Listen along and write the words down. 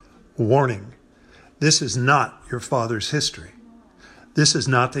Warning, this is not your father's history. This is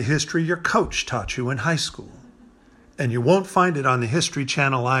not the history your coach taught you in high school. And you won't find it on the History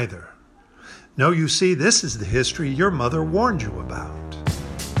Channel either. No, you see, this is the history your mother warned you about.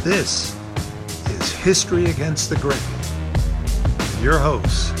 This is History Against the Grain. With your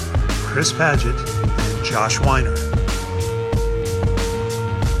hosts, Chris Paget and Josh Weiner.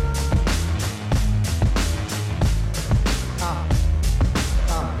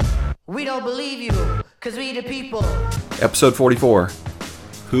 We don't believe you, because we the people. Episode 44,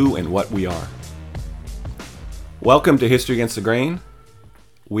 Who and What We Are. Welcome to History Against the Grain.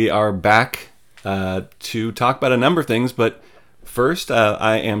 We are back to talk about a number of things, but first,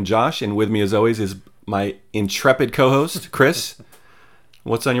 I am Josh, and with me as always is my intrepid co-host, Chris.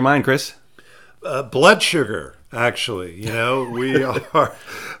 What's on your mind, Chris? Blood sugar, actually. You know, we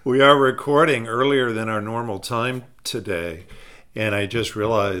are recording earlier than our normal time today. And I just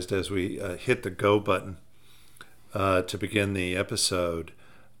realized as we hit the go button to begin the episode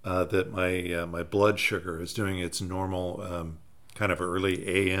that my blood sugar is doing its normal kind of early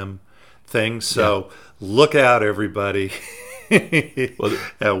AM thing. So Look out, everybody, at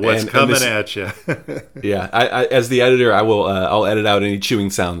what's coming at you. Yeah, I as the editor, I'll edit out any chewing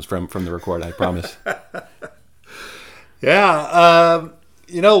sounds from the record. I promise. Yeah.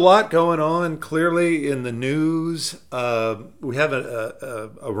 You know, a lot going on clearly in the news. We have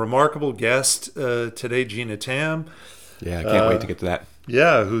a remarkable guest today, Gina Tam. Yeah, I can't wait to get to that.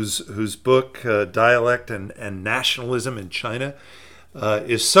 Yeah, whose book, Dialect and Nationalism in China,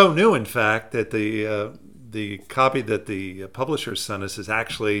 is so new, in fact, that the copy that the publisher sent us is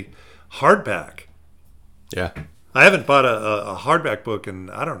actually hardback. Yeah. I haven't bought a hardback book in,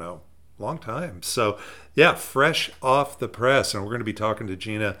 I don't know, long time. So, yeah, fresh off the press. And we're going to be talking to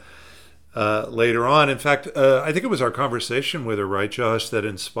Gina later on. In fact, I think it was our conversation with her, right, Josh, that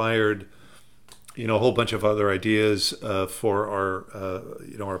inspired, a whole bunch of other ideas for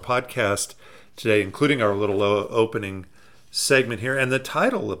our podcast today, including our little opening segment here and the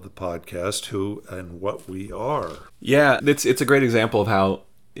title of the podcast, Who and What We Are. Yeah, it's a great example of how,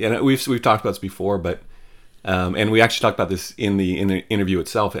 we've talked about this before, but and we actually talked about this in the interview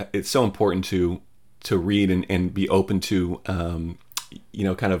itself. It's so important to read and be open to,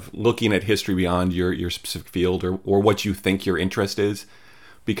 kind of looking at history beyond your specific field or what you think your interest is,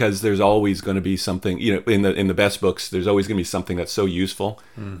 because there's always going to be something, in the best books, there's always going to be something that's so useful,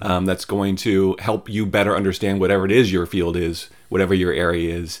 that's going to help you better understand whatever it is your field is, whatever your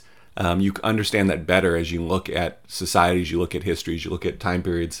area is. You understand that better as you look at societies, you look at histories, you look at time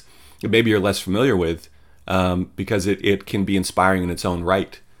periods that maybe you're less familiar with, because it can be inspiring in its own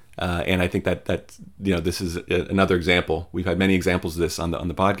right. And I think that this is another example. We've had many examples of this on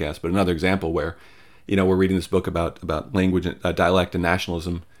the podcast, but another example where, we're reading this book about language, dialect, and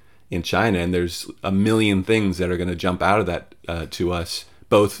nationalism in China, and there's a million things that are going to jump out of that to us,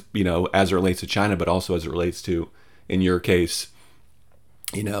 both as it relates to China, but also as it relates to, in your case,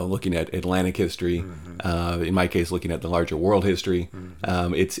 looking at Atlantic history. In my case, looking at the larger world history.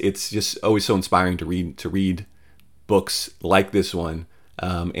 It's just always so inspiring to read books like this one.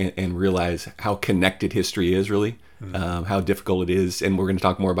 And realize how connected history is, really, how difficult it is. And we're going to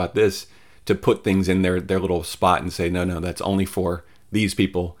talk more about this, to put things in their little spot and say, no, that's only for these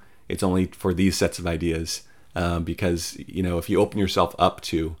people. It's only for these sets of ideas. Because, if you open yourself up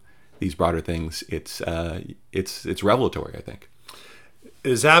to these broader things, it's revelatory, I think.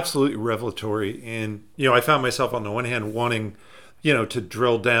 It is absolutely revelatory. And, I found myself on the one hand wanting, to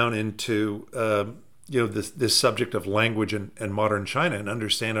drill down into, this subject of language and modern China and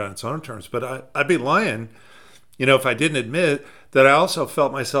understand it on its own terms. But I'd be lying, if I didn't admit that I also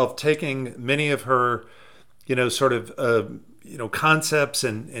felt myself taking many of her, concepts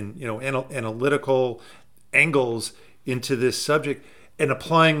and analytical angles into this subject and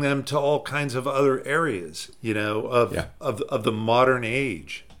applying them to all kinds of other areas, of the modern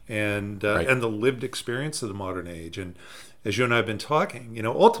age and right. and the lived experience of the modern age. And as you and I have been talking,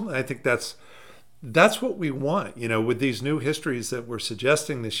 ultimately, I think that's what we want, with these new histories that we're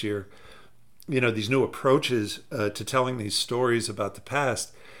suggesting this year, these new approaches to telling these stories about the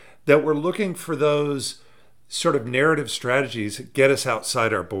past, that we're looking for those sort of narrative strategies that get us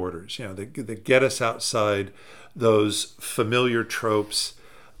outside our borders, that get us outside those familiar tropes,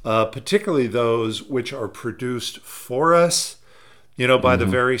 particularly those which are produced for us, by the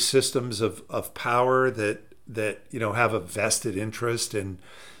very systems of power that have a vested interest in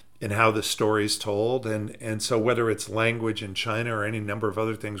how the story's told. And so whether it's language in China or any number of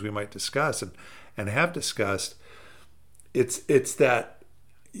other things we might discuss and have discussed, it's that,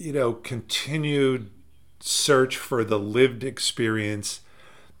 continued search for the lived experience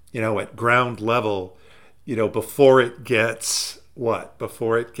at ground level, before it gets what?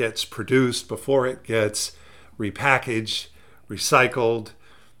 Before it gets produced, before it gets repackaged, recycled,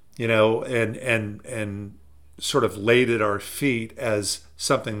 and sort of laid at our feet as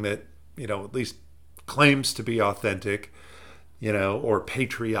something that, at least claims to be authentic, or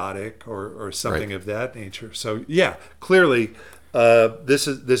patriotic or something Right. of that nature. So yeah, clearly, this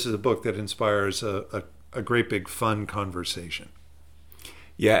is a book that inspires a great big fun conversation.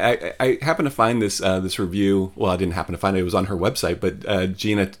 Yeah, I happened to find this review. Well, I didn't happen to find it; it was on her website. But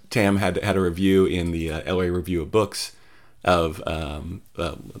Gina Tam had a review in the LA Review of Books of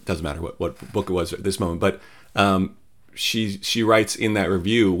doesn't matter what book it was at this moment. But she writes in that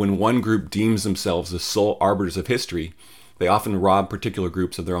review, when one group deems themselves the sole arbiters of history, they often rob particular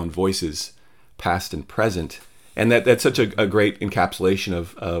groups of their own voices, past and present. And that's such a great encapsulation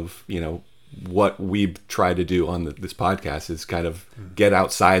of what we try to do on this podcast is kind of get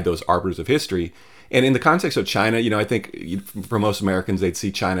outside those arbiters of history. And in the context of China, I think for most Americans, they'd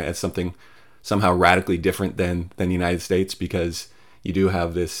see China as something somehow radically different than the United States, because you do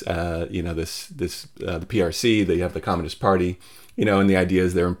have this, the PRC, they have the Communist Party, and the idea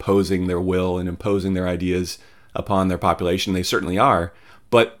is they're imposing their will and imposing their ideas upon their population. They certainly are.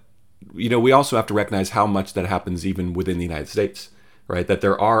 But, we also have to recognize how much that happens even within the United States. Right, that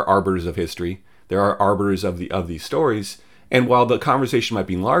there are arbiters of history, there are arbiters of these stories, and while the conversation might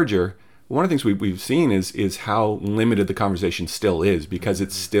be larger, one of the things we've seen is how limited the conversation still is, because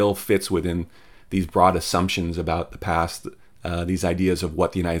it still fits within these broad assumptions about the past, these ideas of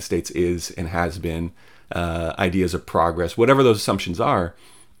what the United States is and has been, ideas of progress, whatever those assumptions are.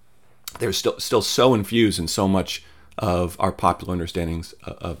 They're still so infused in so much of our popular understandings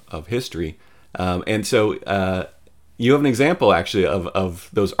of history, and so. You have an example, actually, of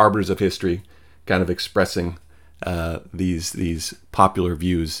those arbiters of history kind of expressing these popular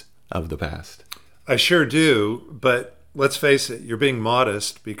views of the past. I sure do, but let's face it, you're being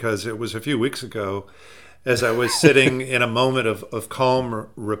modest, because it was a few weeks ago, as I was sitting in a moment of calm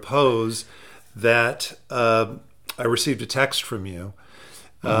repose, that I received a text from you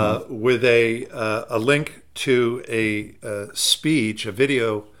with a link to a speech, a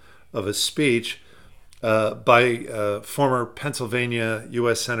video of a speech by former Pennsylvania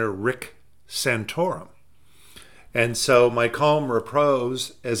U.S. Senator Rick Santorum. And so my calm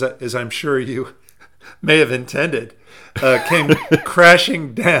repose, as I'm sure you may have intended, came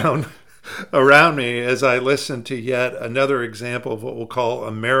crashing down around me as I listened to yet another example of what we'll call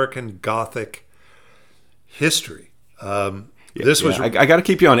American Gothic history. This was. I got to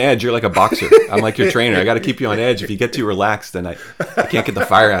keep you on edge. You're like a boxer. I'm like your trainer. I got to keep you on edge. If you get too relaxed, then I can't get the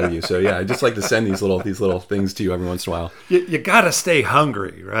fire out of you. So yeah, I just like to send these little things to you every once in a while. You got to stay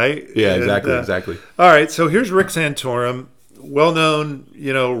hungry, right? Yeah, exactly. All right, so here's Rick Santorum, well-known,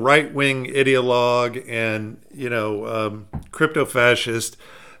 right-wing ideologue and crypto-fascist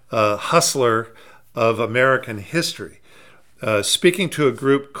hustler of American history, speaking to a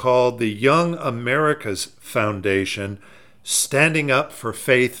group called the Young America's Foundation, standing up for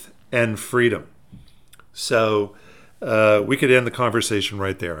faith and freedom. So we could end the conversation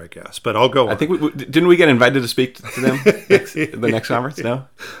right there, I guess. But I'll go on. I think didn't we get invited to speak to them the next conference? No?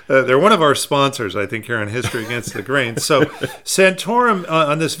 They're one of our sponsors, I think, here on History Against the Grain. So Santorum,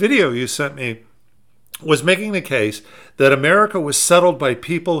 on this video you sent me, was making the case that America was settled by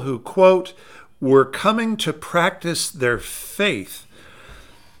people who, quote, were coming to practice their faith.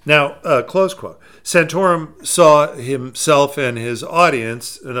 Now, close quote. Santorum saw himself and his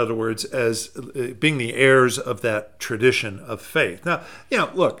audience, in other words, as being the heirs of that tradition of faith. Now,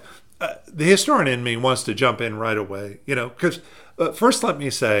 look, the historian in me wants to jump in right away, because first let me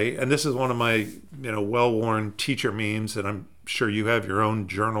say, and this is one of my, well-worn teacher memes, and I'm sure you have your own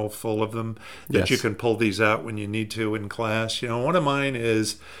journal full of them that Yes. you can pull these out when you need to in class. One of mine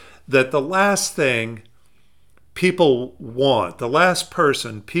is that the last thing people want, the last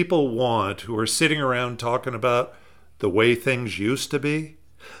person people want who are sitting around talking about the way things used to be,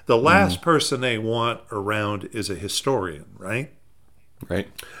 the last person they want around is a historian, right? Right.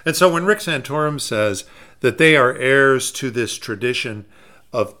 And so when Rick Santorum says that they are heirs to this tradition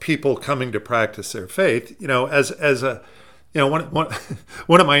of people coming to practice their faith, as a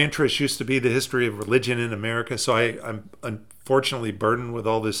one of my interests used to be the history of religion in America. So I'm unfortunately burdened with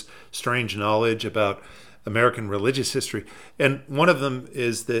all this strange knowledge about American religious history. And one of them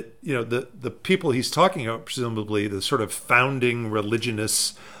is that, the people he's talking about, presumably the sort of founding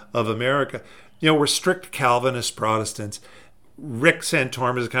religionists of America, were strict Calvinist Protestants. Rick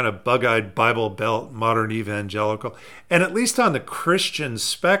Santorum is a kind of bug-eyed Bible Belt modern evangelical. And at least on the Christian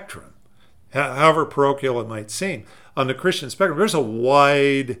spectrum, however parochial it might seem, on the Christian spectrum. There's a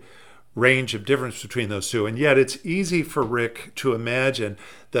wide range of difference between those two. And yet it's easy for Rick to imagine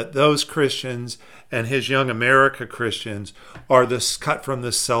that those Christians and his Young America Christians are this cut from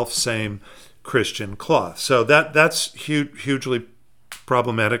the self-same Christian cloth. So that's hugely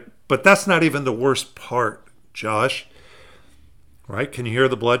problematic. But that's not even the worst part, Josh. Right? Can you hear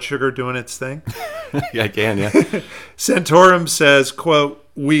the blood sugar doing its thing? Yeah, I can, yeah. Santorum says, quote,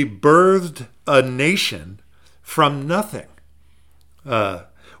 "We birthed a nation from nothing."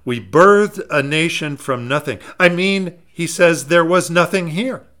 We birthed a nation from nothing. I mean, he says there was nothing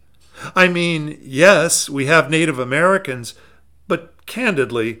here. I mean, yes, we have Native Americans, but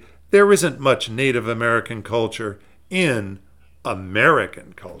candidly, there isn't much Native American culture in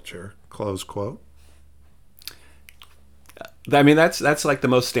American culture, close quote. I mean, that's like the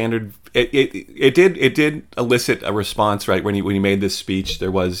most standard. It did elicit a response, right? When he made this speech,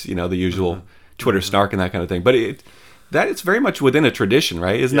 there was, the usual Twitter snark and that kind of thing. But it's very much within a tradition,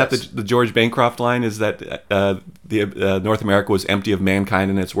 right? Isn't that the George Bancroft line? Is that North America was empty of mankind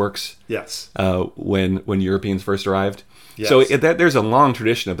and its works? Yes. When Europeans first arrived. Yes. So there's a long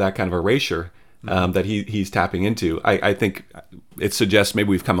tradition of that kind of erasure that he's tapping into. I think it suggests maybe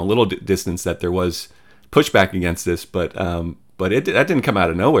we've come a little distance, that there was pushback against this, but that didn't come out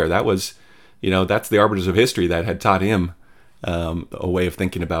of nowhere. That was, that's the arbiters of history that had taught him a way of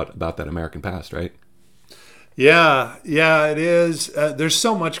thinking about that American past, right? Yeah, it is. There's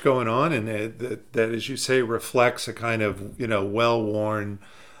so much going on in it that, as you say, reflects a kind of, well-worn,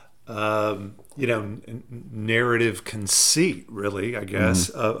 narrative conceit, really, I guess,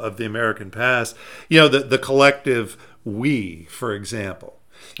 of the American past. The collective we, for example.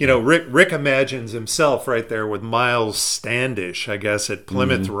 Rick imagines himself right there with Miles Standish, I guess, at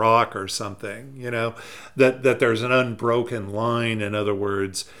Plymouth Rock or something, that there's an unbroken line, in other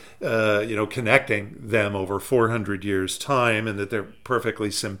words, connecting them over 400 years' time, and that they're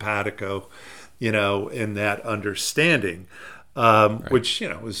perfectly simpatico, in that understanding, which,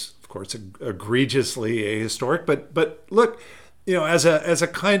 is, of course, egregiously ahistoric. But look, as a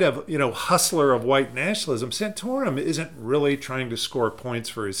kind of, hustler of white nationalism, Santorum isn't really trying to score points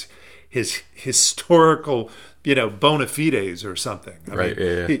for his historical, bona fides or something. I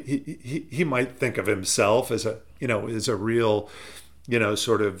mean, he might think of himself as a real,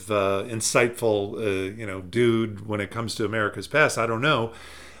 sort of insightful, dude when it comes to America's past. I don't know.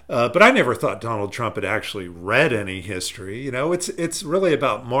 But I never thought Donald Trump had actually read any history. It's really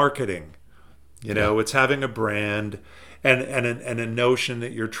about marketing. It's having a brand and a notion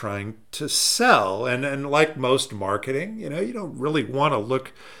that you're trying to sell. And like most marketing, you don't really want to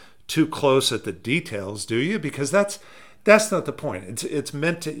look too close at the details, do you? Because that's not the point. It's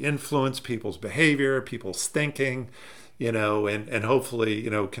meant to influence people's behavior, people's thinking, and hopefully,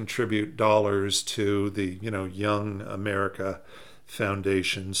 contribute dollars to the, Young America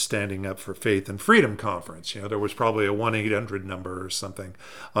Foundation Standing Up for Faith and Freedom Conference. There was probably a 1-800 number or something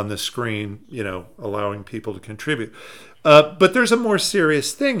on the screen, allowing people to contribute. But there's a more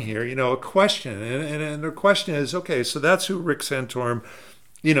serious thing here, a question. And the question is, okay, so that's who Rick Santorum,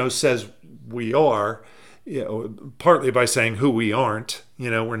 says we are, partly by saying who we aren't.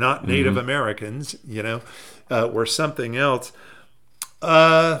 We're not Native Americans, we're something else.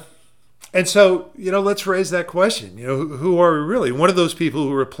 And so, let's raise that question. Who are we really? One of those people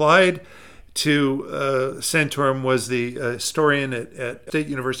who replied to Santorum was the historian at State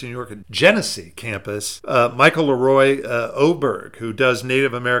University of New York at Genesee campus, Michael Leroy Oberg, who does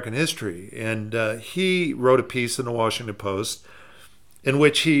Native American history. And he wrote a piece in the Washington Post in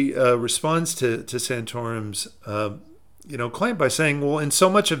which he responds to Santorum's claim by saying, well, in so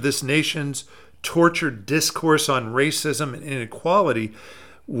much of this nation's tortured discourse on racism and inequality,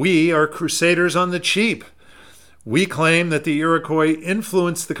 we are crusaders on the cheap. We claim that the Iroquois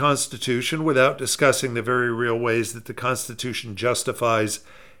influenced the Constitution without discussing the very real ways that the Constitution justifies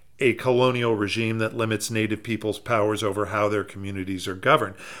a colonial regime that limits Native people's powers over how their communities are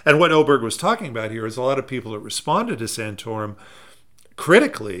governed. And what Oberg was talking about here is a lot of people that responded to Santorum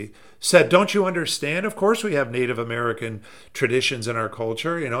critically said, don't you understand? Of course we have Native American traditions in our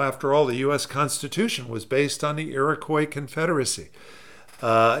culture. After all, the U.S. Constitution was based on the Iroquois Confederacy.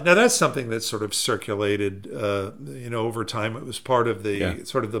 Now that's something that sort of circulated, over time. It was part of the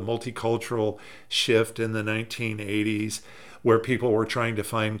sort of the multicultural shift in the 1980s, where people were trying to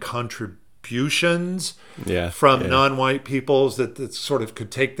find contributions from non-white peoples that sort of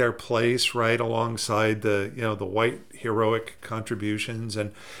could take their place right alongside the the white heroic contributions.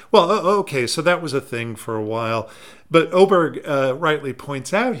 And okay, so that was a thing for a while. But Oberg rightly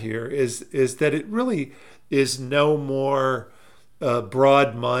points out here is that it really is no more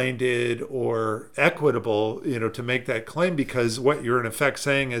broad-minded or equitable, to make that claim, because what you're in effect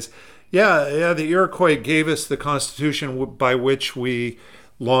saying is, yeah, the Iroquois gave us the Constitution by which we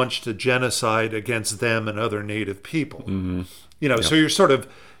launched a genocide against them and other native people. So you're sort of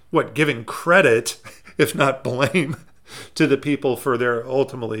giving credit, if not blame, to the people for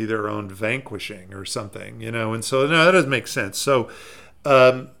ultimately their own vanquishing or something, and so no, that doesn't make sense. So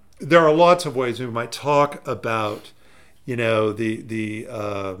there are lots of ways we might talk about the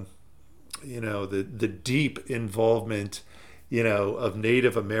deep involvement of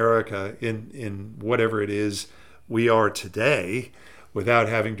Native America in whatever it is we are today, without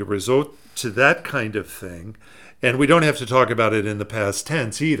having to resort to that kind of thing. And we don't have to talk about it in the past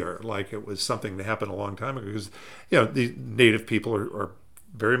tense either, like it was something that happened a long time ago, because the Native people are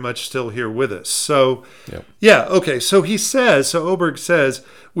very much still here with us. So, okay. So Oberg says,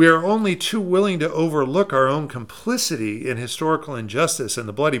 we are only too willing to overlook our own complicity in historical injustice and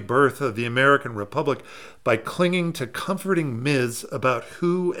the bloody birth of the American Republic by clinging to comforting myths about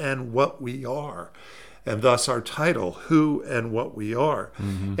who and what we are. And thus our title, Who and What We Are.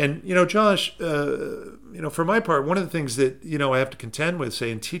 And, Josh, for my part, one of the things that, I have to contend with,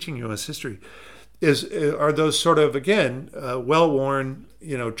 say, in teaching U.S. history are those sort of, again, well-worn,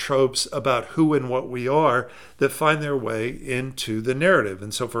 tropes about who and what we are that find their way into the narrative.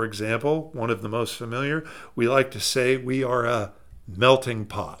 And so, for example, one of the most familiar, we like to say we are a melting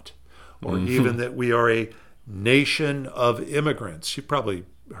pot, or even that we are a nation of immigrants. You probably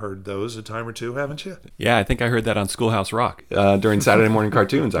heard those a time or two, haven't you? Yeah, I think I heard that on Schoolhouse Rock during Saturday morning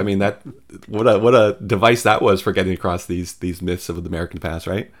cartoons. I mean, what a device that was for getting across these myths of the American past,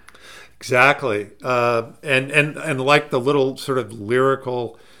 right? Exactly, and like the little sort of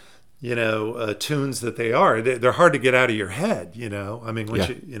lyrical, tunes that they are, they're hard to get out of your head. I mean, once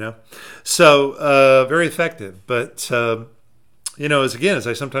so very effective. But as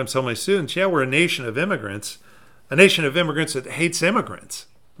I sometimes tell my students, we're a nation of immigrants that hates immigrants.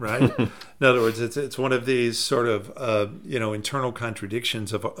 Right. In other words, it's one of these sort of internal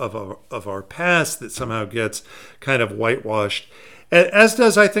contradictions of our past that somehow gets kind of whitewashed, as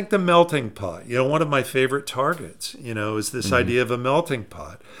does, I think, the melting pot. One of my favorite targets, is this idea of a melting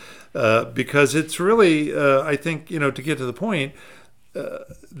pot, because it's really, I think, to get to the point,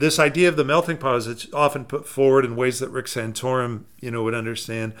 this idea of the melting pot, as it's often put forward in ways that Rick Santorum, would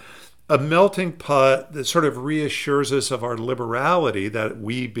understand. A melting pot that sort of reassures us of our liberality, that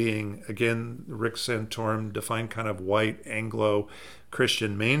we being, again, Rick Santorum defined kind of white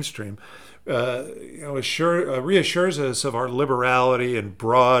Anglo-Christian mainstream, reassures us of our liberality and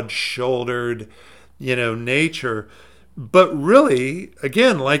broad-shouldered, nature. But really,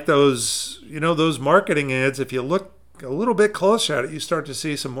 again, like those marketing ads, if you look a little bit closer at it, you start to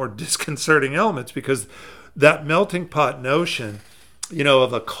see some more disconcerting elements, because that melting pot notion,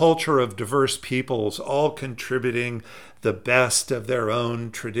 of a culture of diverse peoples all contributing the best of their own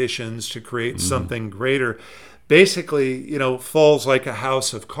traditions to create something greater, basically, falls like a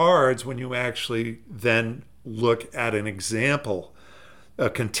house of cards when you actually then look at an example, a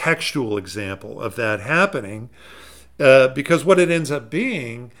contextual example of that happening, because what it ends up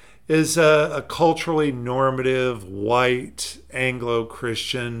being is a culturally normative, white,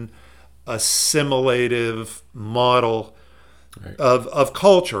 Anglo-Christian, assimilative model of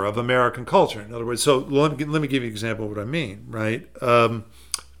culture, of American culture. In other words, so let me give you an example of what I mean, right?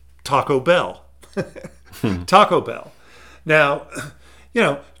 Taco Bell. Taco Bell. Now,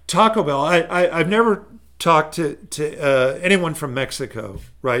 Taco Bell, I've never talked to anyone from Mexico,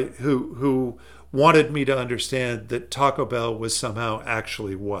 right, who wanted me to understand that Taco Bell was somehow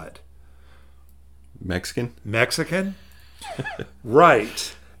actually what? Mexican?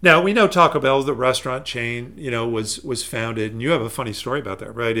 Right. Now, we know Taco Bell, the restaurant chain, was founded, and you have a funny story about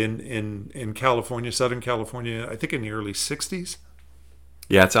that, right? In California, Southern California, I think in the early 60s.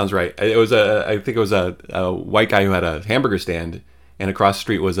 Yeah, it sounds right. I think it was a white guy who had a hamburger stand, and across the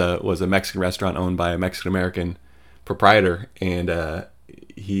street was a Mexican restaurant owned by a Mexican American proprietor, and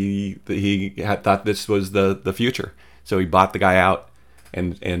he had thought this was the future, so he bought the guy out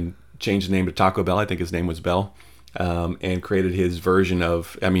and changed the name to Taco Bell. I think his name was Bell. And created his version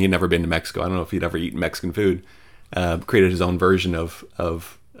of, he'd never been to Mexico. I don't know if he'd ever eaten Mexican food. Created his own version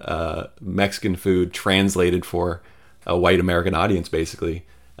of Mexican food translated for a white American audience, basically.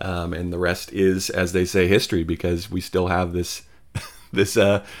 And the rest is, as they say, history, because we still have this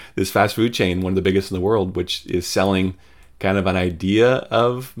fast food chain, one of the biggest in the world, which is selling kind of an idea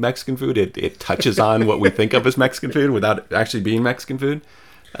of Mexican food. It touches on what we think of as Mexican food without actually being Mexican food.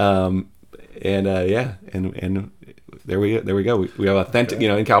 And there we go. We have authentic,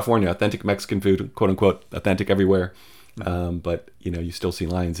 in California, authentic Mexican food, quote unquote, authentic everywhere. But you still see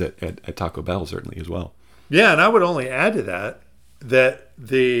lines at Taco Bell certainly as well. Yeah, and I would only add to that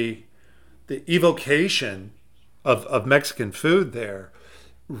the evocation of Mexican food there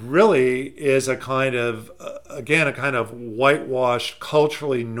really is a kind of whitewashed,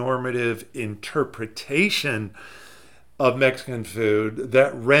 culturally normative interpretation of Mexican food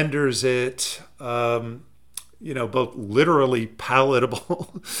that renders it, both literally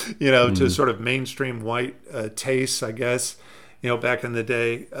palatable, to sort of mainstream white tastes, I guess, back in the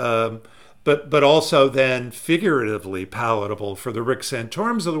day, but also then figuratively palatable for the Rick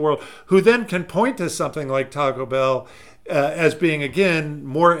Santorums of the world, who then can point to something like Taco Bell as being, again,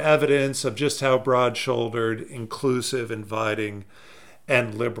 more evidence of just how broad-shouldered, inclusive, inviting,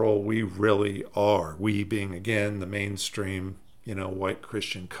 and liberal we really are. We being, again, the mainstream, white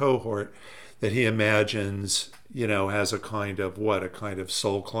Christian cohort that he imagines, has a kind of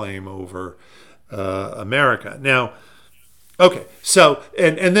soul claim over America. Now, okay, so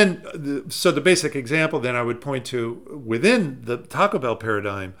so the basic example then I would point to within the Taco Bell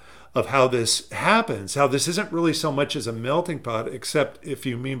paradigm of how this happens, how this isn't really so much as a melting pot, except if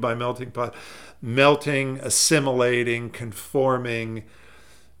you mean by melting pot, melting, assimilating, conforming,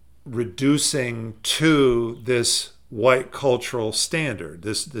 reducing to this white cultural standard,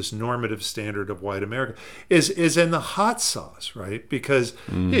 this normative standard of white America, is in the hot sauce, right? Because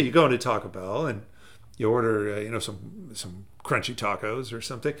you go into Taco Bell and you order some crunchy tacos or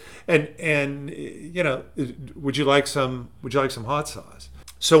something, and would you like some hot sauce?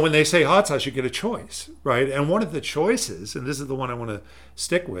 So when they say hot sauce, you get a choice, right? And one of the choices, and this is the one I want to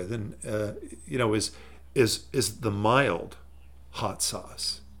stick with, and is the mild hot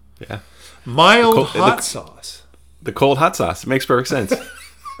sauce. Yeah, mild hot sauce. The cold hot sauce. It makes perfect sense.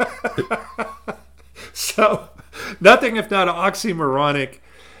 So nothing if not oxymoronic,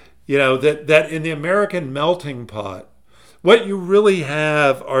 that in the American melting pot, what you really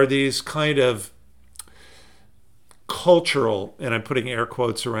have are these kind of cultural, and I'm putting air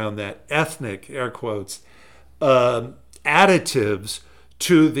quotes around that, ethnic air quotes, additives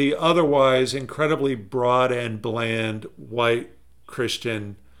to the otherwise incredibly broad and bland white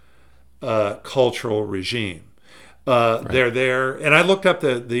Christian cultural regime. Right. They're there, and I looked up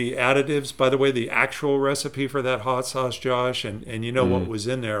the additives, by the way, the actual recipe for that hot sauce, Josh, and what was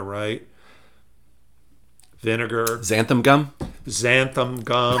in there, right? Vinegar, xanthan gum,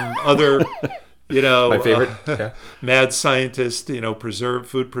 other, my favorite, mad scientist,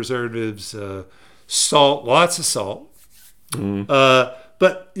 food preservatives, salt, lots of salt,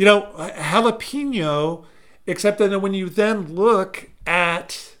 but jalapeno. Except that when you then look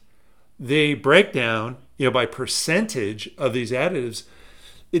at the breakdown, by percentage of these additives,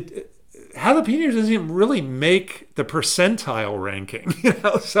 jalapeno doesn't even really make the percentile ranking.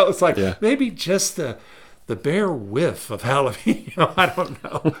 So it's like maybe just the bare whiff of jalapeno, I don't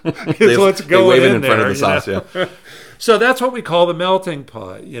know, is what's going in there. Front of the sauce, yeah. So that's what we call the melting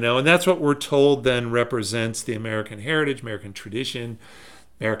pot, and that's what we're told then represents the American heritage, American tradition,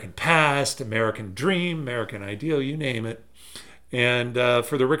 American past, American dream, American ideal, you name it. And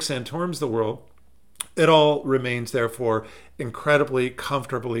for the Rick Santorums of the world, it all remains, therefore, incredibly,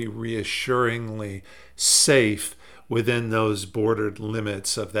 comfortably, reassuringly safe within those bordered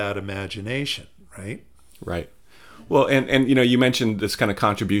limits of that imagination, right? Right. Well, and you mentioned this kind of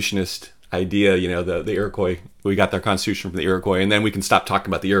contributionist idea, the Iroquois, we got their constitution from the Iroquois, and then we can stop talking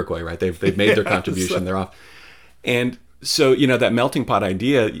about the Iroquois, right? They've made their contribution, they're off. And so, that melting pot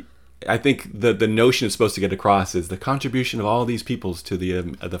idea, I think the notion it's supposed to get across is the contribution of all these peoples to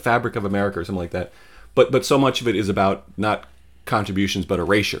the fabric of America or something like that. But so much of it is about not contributions, but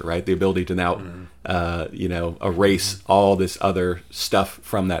erasure, right? The ability to now, erase all this other stuff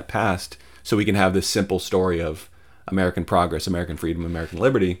from that past so we can have this simple story of American progress, American freedom, American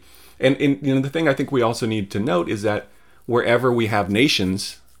liberty. And the thing I think we also need to note is that wherever we have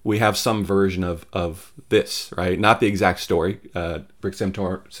nations, we have some version of this, right? Not the exact story. Rick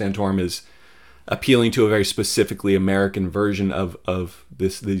Santorum is appealing to a very specifically American version of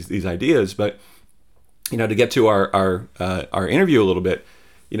these ideas. But to get to our interview a little bit,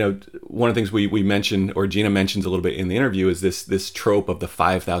 one of the things we mentioned, or Gina mentions a little bit in the interview, is this trope of the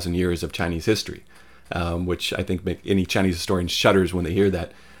 5,000 years of Chinese history, which I think make any Chinese historian shudders when they hear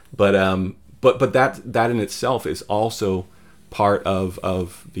that. But that in itself is also part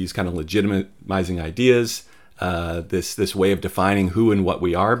of these kind of legitimizing ideas, this way of defining who and what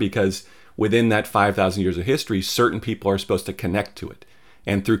we are, because within that 5,000 years of history, certain people are supposed to connect to it.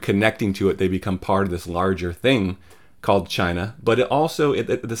 And through connecting to it, they become part of this larger thing called China. But it also,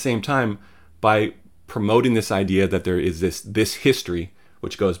 at the same time, by promoting this idea that there is this history,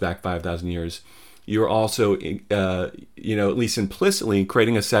 which goes back 5,000 years, you're also, at least implicitly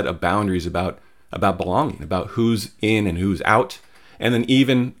creating a set of boundaries about belonging, about who's in and who's out. And then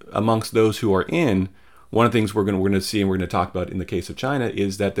even amongst those who are in, one of the things we're going to see and we're going to talk about in the case of China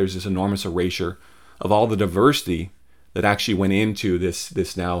is that there's this enormous erasure of all the diversity that actually went into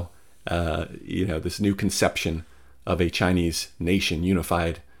this now, this new conception of a Chinese nation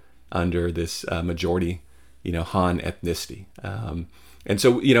unified under this majority, Han ethnicity. And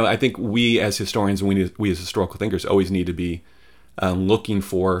so, I think we as historians and we as historical thinkers always need to be looking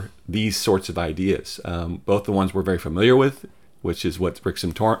for these sorts of ideas, both the ones we're very familiar with, which is what Rick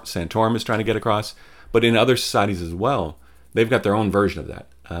Santorum is trying to get across, but in other societies as well, they've got their own version of that.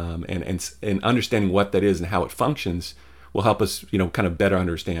 And understanding what that is and how it functions will help us, kind of better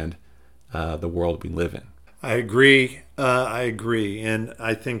understand the world we live in. I agree. And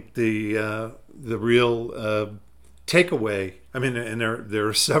I think the real takeaway, I mean, and there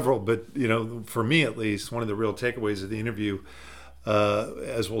are several, but, for me at least, one of the real takeaways of the interview,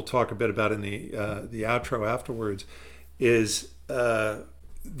 as we'll talk a bit about in the outro afterwards, is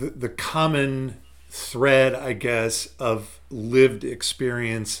the common thread, I guess, of lived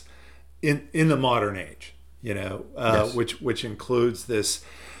experience in the modern age, Yes. which includes this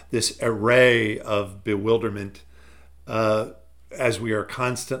array of bewilderment, as we are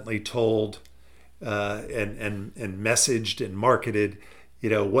constantly told and messaged and marketed,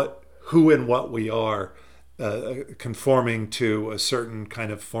 who and what we are, conforming to a certain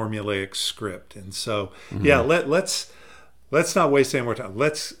kind of formulaic script. And so, let's not waste any more time.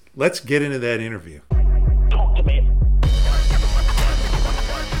 Let's get into that interview. Talk to me.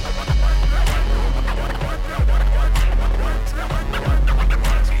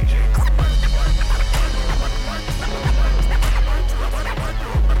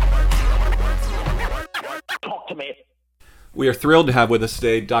 Talk to me. We are thrilled to have with us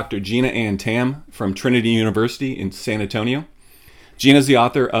today Dr. Gina Ann Tam from Trinity University in San Antonio. Gina is the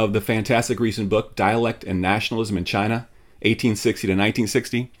author of the fantastic recent book, Dialect and Nationalism in China, 1860 to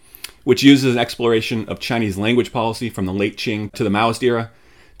 1960, which uses an exploration of Chinese language policy from the late Qing to the Maoist era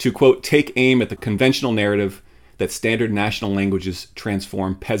to, quote, take aim at the conventional narrative that standard national languages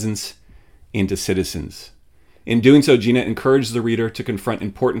transform peasants into citizens. In doing so, Gina encourages the reader to confront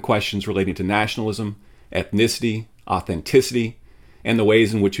important questions relating to nationalism, ethnicity, authenticity, and the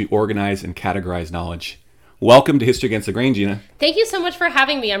ways in which we organize and categorize knowledge. Welcome to History Against the Grain, Gina. Thank you so much for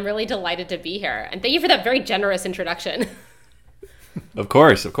having me. I'm really delighted to be here. And thank you for that very generous introduction. Of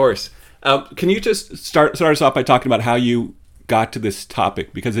course. Can you just start us off by talking about how you got to this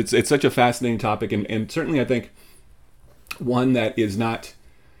topic? Because it's such a fascinating topic, and certainly I think one that is not,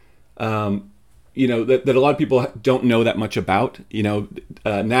 that a lot of people don't know that much about.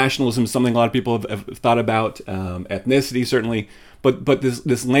 Nationalism is something a lot of people have thought about, ethnicity certainly, but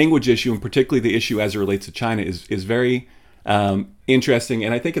this language issue, and particularly the issue as it relates to China, is very interesting,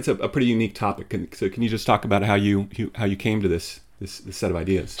 and I think it's a pretty unique topic. So can you just talk about how you came to this set of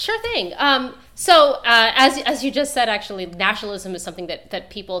ideas? Sure thing. As you just said, actually, nationalism is something that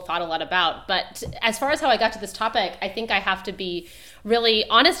people thought a lot about. But as far as how I got to this topic, I think I have to be really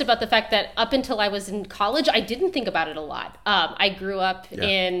honest about the fact that up until I was in college, I didn't think about it a lot. I grew up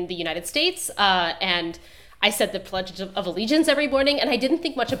in the United States, and I said the Pledge of Allegiance every morning, and I didn't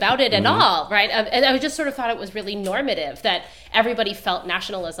think much about it at all, right? And I just sort of thought it was really normative that everybody felt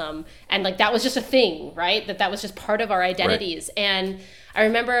nationalism, and like that was just a thing, right? That was just part of our identities. Right. And I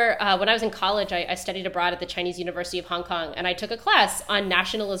remember when I was in college, I studied abroad at the Chinese University of Hong Kong, and I took a class on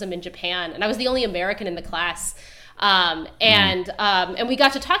nationalism in Japan, and I was the only American in the class. And we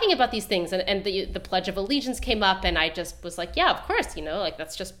got to talking about these things, and the Pledge of Allegiance came up, and I just was like, yeah, of course,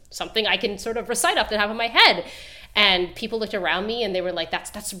 that's just something I can sort of recite off the top of my head. And people looked around me and they were like,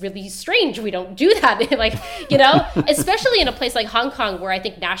 that's really strange. We don't do that. Especially in a place like Hong Kong, where I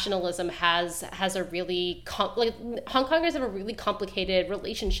think nationalism has a really, Hong Kongers have a really complicated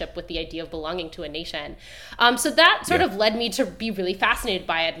relationship with the idea of belonging to a nation. So that sort of led me to be really fascinated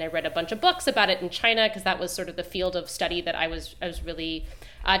by it. And I read a bunch of books about it in China, because that was sort of the field of study that I was really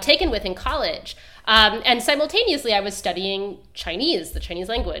taken with in college. And simultaneously, I was studying Chinese, the Chinese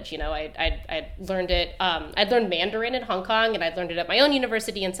language. I learned it. I'd learned Mandarin in Hong Kong, and I'd learned it at my own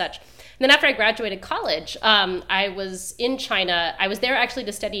university and such. And then after I graduated college, I was in China. I was there actually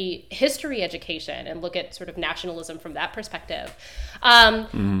to study history education and look at sort of nationalism from that perspective.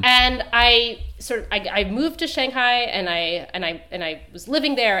 And I moved to Shanghai, and I was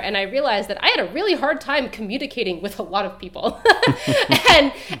living there, and I realized that I had a really hard time communicating with a lot of people,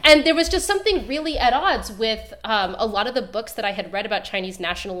 and there was just something really at odds with a lot of the books that I had read about Chinese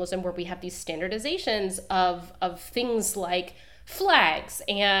nationalism, where we have these standardizations of things like flags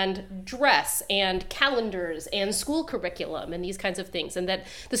and dress and calendars and school curriculum and these kinds of things, and that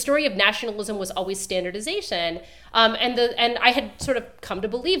the story of nationalism was always standardization. And I had sort of come to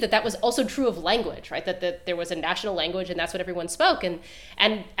believe that was also true of language, right? That there was a national language and that's what everyone spoke.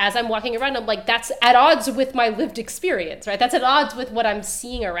 And as I'm walking around, I'm like, that's at odds with my lived experience, right? That's at odds with what I'm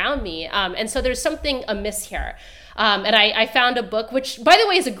seeing around me. And so there's something amiss here. And I found a book, which, by the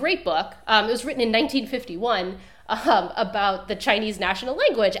way, is a great book. It was written in 1951 about the Chinese national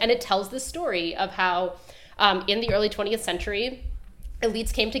language. And it tells the story of how in the early 20th century,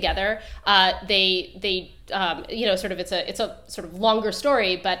 elites came together. They sort of it's a sort of longer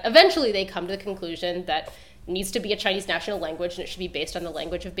story, but eventually they come to the conclusion that it needs to be a Chinese national language and it should be based on the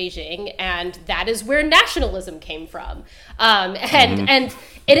language of Beijing, and that is where nationalism came from. And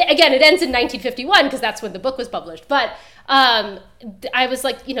it ends in 1951 because that's when the book was published. But I was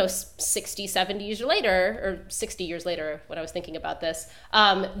like, 70 years later, or 60 years later, when I was thinking about this,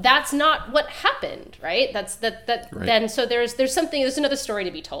 that's not what happened, right? Right. Then so there's another story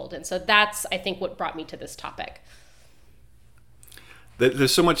to be told, and so that's, I think, what brought me to this topic.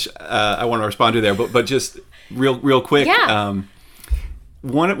 There's so much I want to respond to there, but just real quick. Yeah.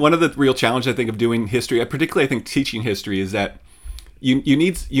 One of the real challenges, I think, of doing history, particularly I think teaching history, is that you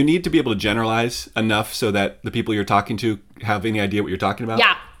need to be able to generalize enough so that the people you're talking to have any idea what you're talking about.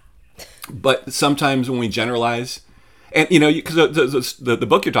 Yeah. But sometimes when we generalize, and because the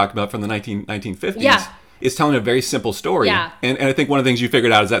book you're talking about from the 1950s yeah. is telling a very simple story. Yeah. And I think one of the things you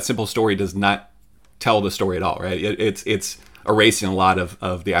figured out is that simple story does not tell the story at all, right? It's erasing a lot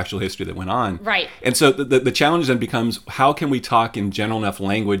of the actual history that went on. Right. And so the challenge then becomes, how can we talk in general enough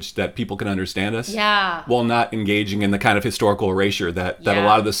language that people can understand us? Yeah. While not engaging in the kind of historical erasure that a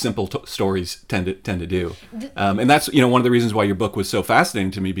lot of the simple stories tend to do. And that's one of the reasons why your book was so fascinating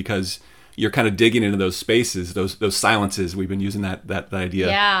to me, because you're kind of digging into those spaces, those silences. We've been using that idea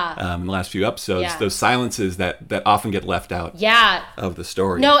in the last few episodes. Yeah. Those silences that often get left out of the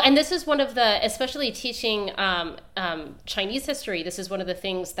story. No, and this is one of the, especially teaching Chinese history, this is one of the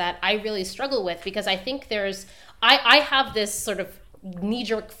things that I really struggle with, because I think I have this sort of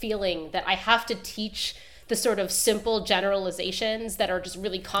knee-jerk feeling that I have to teach the sort of simple generalizations that are just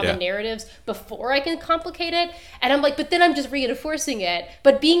really common narratives before I can complicate it. And I'm like, but then I'm just reinforcing it.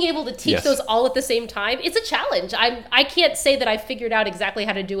 But being able to teach those all at the same time, it's a challenge. I can't say that I figured out exactly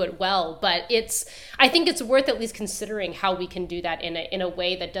how to do it well, but I think it's worth at least considering how we can do that in a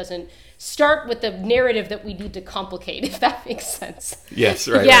way that doesn't start with the narrative that we need to complicate, if that makes sense. Yes,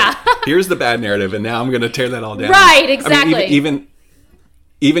 right. Yeah. Right. Here's the bad narrative, and now I'm going to tear that all down. Right, exactly. I mean,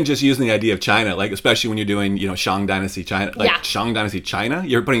 even just using the idea of China, like especially when you're doing, Shang Dynasty China, Shang Dynasty China,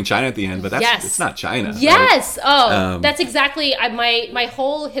 you're putting China at the end, but it's not China. Yes. Right? Oh, that's exactly my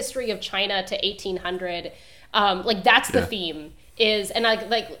whole history of China to 1800. That's the theme.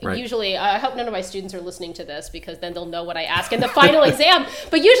 Usually, I hope none of my students are listening to this, because then they'll know what I ask in the final exam.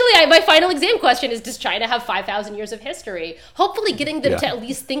 But usually my final exam question is, does China have 5,000 years of history? Hopefully getting them to at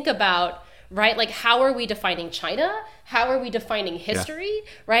least think about, right? Like, how are we defining China? How are we defining history,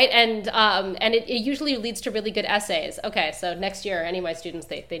 right? And it usually leads to really good essays. Okay, so next year, any of my students,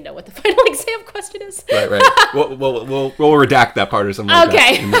 they know what the final exam question is. Right. We'll redact that part or something like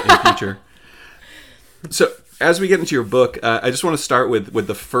that in the future. So as we get into your book, I just want to start with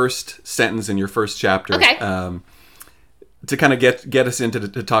the first sentence in your first chapter. Okay. To kind of get us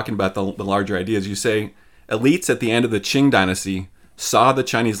into talking about the larger ideas. You say, elites at the end of the Qing dynasty saw the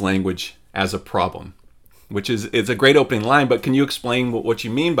Chinese language as a problem, which is a great opening line, but can you explain what you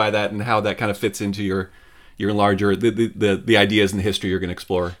mean by that and how that kind of fits into your larger, the ideas and the history you're going to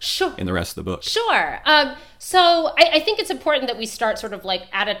explore in the rest of the book? Sure. So I think it's important that we start sort of like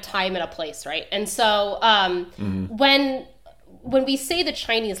at a time and a place, right? And so when we say the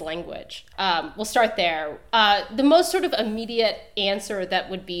Chinese language, we'll start there. The most sort of immediate answer that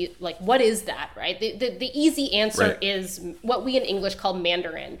would be like, what is that, right? The easy answer is what we in English call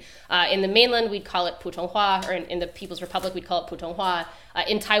Mandarin. In the mainland, we'd call it Putonghua, or in the People's Republic, we'd call it Putonghua.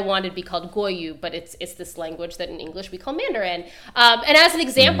 In Taiwan, it'd be called Guoyu, but it's this language that in English we call Mandarin. And as an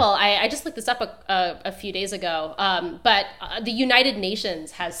example, I just looked this up a few days ago, but the United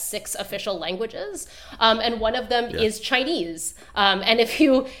Nations has 6 official languages, and one of them is Chinese. And if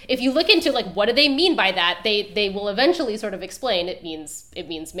you look into like what do they mean by that, they will eventually sort of explain it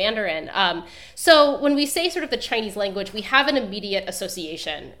means Mandarin. So when we say sort of the Chinese language, we have an immediate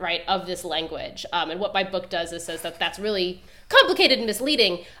association, right, of this language. And what my book does is says that that's really complicated and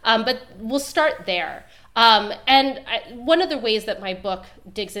misleading, but we'll start there. One of the ways that my book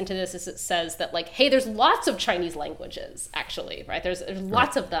digs into this is it says that, like, hey, there's lots of Chinese languages, actually, right? There's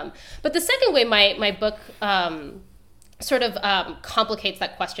lots of them. But the second way my book sort of complicates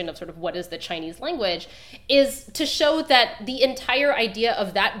that question of sort of what is the Chinese language is to show that the entire idea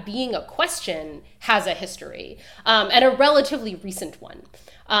of that being a question has a history, and a relatively recent one.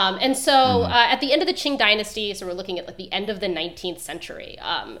 And so at the end of the Qing dynasty, so we're looking at like the end of the 19th century,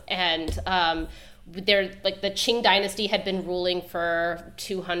 there, like the Qing dynasty had been ruling for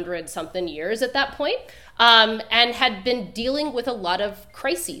 200 something years at that point, and had been dealing with a lot of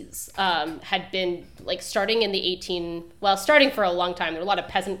crises, had been like starting for a long time. There were a lot of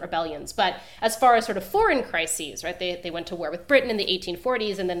peasant rebellions, but as far as sort of foreign crises, right, they went to war with Britain in the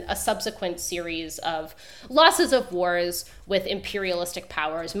 1840s, and then a subsequent series of losses of wars with imperialistic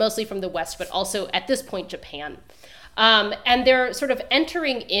powers, mostly from the West, but also at this point, Japan. And they're sort of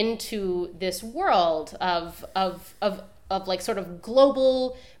entering into this world of like sort of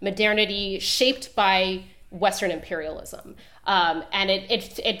global modernity shaped by Western imperialism. And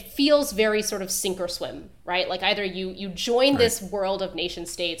it feels very sort of sink or swim, right? Like either you join this world of nation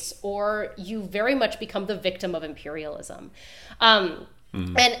states, or you very much become the victim of imperialism.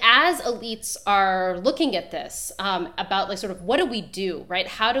 And as elites are looking at this, about like sort of what do we do, right?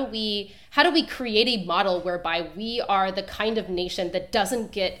 How do we create a model whereby we are the kind of nation that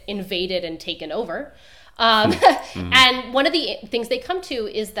doesn't get invaded and taken over? And one of the things they come to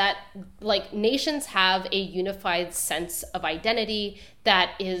is that like nations have a unified sense of identity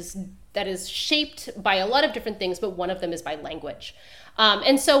that is shaped by a lot of different things, but one of them is by language.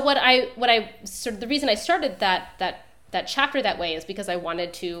 And so what I sort of the reason I started that chapter that way is because I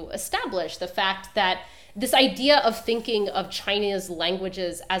wanted to establish the fact that this idea of thinking of China's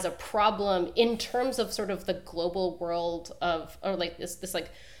languages as a problem in terms of sort of the global world or like this like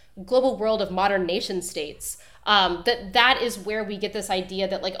global world of modern nation states, that is where we get this idea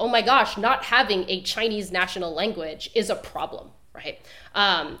that like, oh my gosh, not having a Chinese national language is a problem. Right.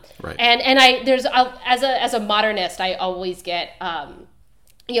 Right. And there's as a modernist, I always get,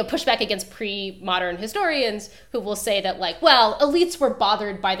 pushback against pre-modern historians who will say that like, well, elites were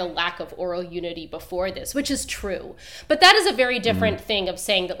bothered by the lack of oral unity before this, which is true. But that is a very different thing of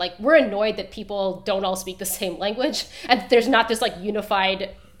saying that like, we're annoyed that people don't all speak the same language and there's not this like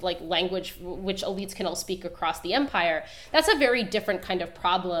unified like language which elites can all speak across the empire. That's a very different kind of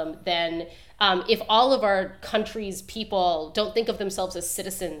problem than if all of our country's people don't think of themselves as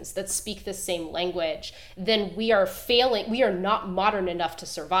citizens that speak the same language, then we are failing. We are not modern enough to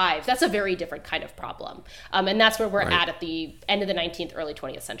survive. That's a very different kind of problem. And that's where we're at the end of the 19th, early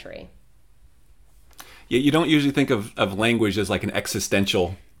 20th century. Yeah, you don't usually think of language as like an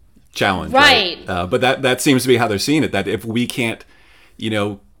existential challenge. Right. But that seems to be how they're seeing it, that if we can't,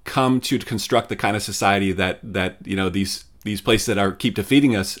 come to construct the kind of society that these places that keep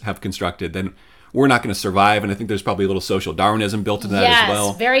defeating us have constructed, then we're not going to survive. And I think there's probably a little social Darwinism built into that as well.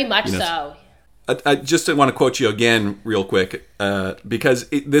 Yes, very much so. I just want to quote you again real quick, because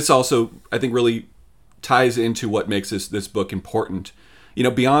this also, I think, really ties into what makes this book important.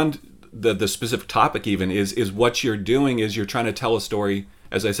 Beyond the specific topic even, is what you're doing is you're trying to tell a story,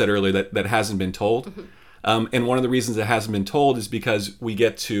 as I said earlier, that hasn't been told. Mm-hmm. And one of the reasons it hasn't been told is because we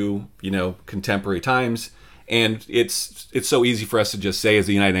get to, contemporary times, and it's so easy for us to just say, as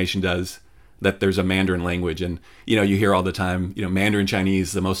the United Nations does, that there's a Mandarin language. And, you hear all the time, Mandarin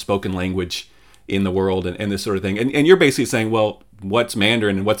Chinese, the most spoken language in the world, and this sort of thing. And you're basically saying, well, what's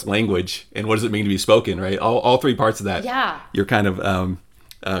Mandarin and what's language and what does it mean to be spoken, right? All three parts of that. Yeah. You're kind of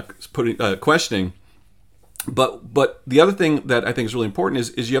questioning. But the other thing that I think is really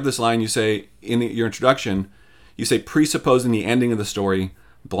important is you have this line you say in your introduction, you say, presupposing the ending of the story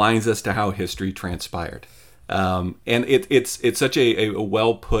blinds us to how history transpired. And it's such a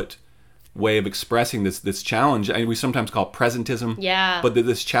well put way of expressing this challenge. I mean, we sometimes call it presentism. Yeah. But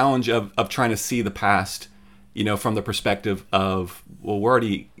this challenge of trying to see the past, from the perspective of, well, we're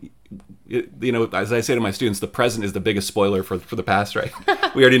already, as I say to my students, the present is the biggest spoiler for the past, right?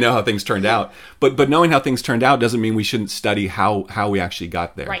 We already know how things turned out. But knowing how things turned out doesn't mean we shouldn't study how we actually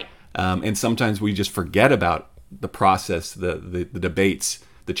got there. Right. And sometimes we just forget about the process, the debates,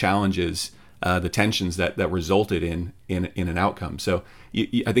 the challenges, the tensions that resulted in an outcome. So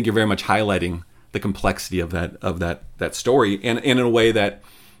I think you're very much highlighting the complexity of that story, and in a way that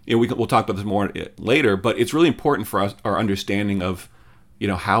we'll talk about this more later. But it's really important for us, our understanding of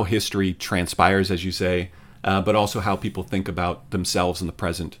how history transpires, as you say, but also how people think about themselves in the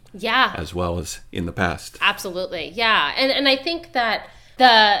present, as well as in the past. Absolutely, yeah, and I think that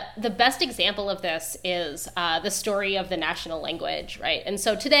the best example of this is the story of the national language, right? And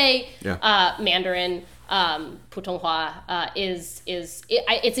so today, Mandarin, Putonghua,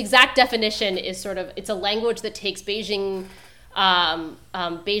 its exact definition is it's a language that takes Beijing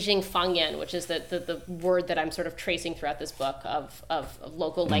Beijing Fangyan, which is the word that I'm sort of tracing throughout this book of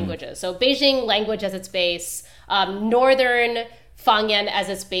local languages. So Beijing language as its base, Northern Fangyan as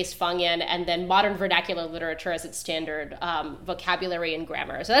its base Fangyan, and then modern vernacular literature as its standard vocabulary and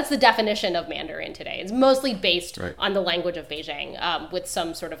grammar. So that's the definition of Mandarin today. It's mostly based on the language of Beijing, with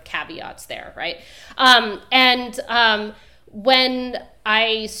some sort of caveats there, right? When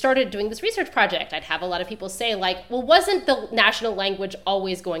I started doing this research project, I'd have a lot of people say, like, well, wasn't the national language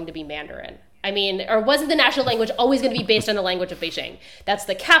always going to be Mandarin? I mean, or wasn't the national language always going to be based on the language of Beijing? That's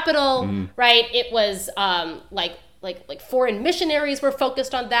the capital, right? It was like foreign missionaries were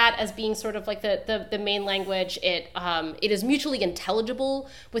focused on that as being sort of like the main language. It is mutually intelligible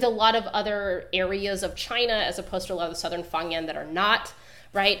with a lot of other areas of China as opposed to a lot of the southern Fangyan that are not,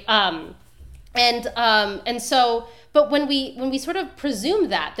 right? But when we sort of presume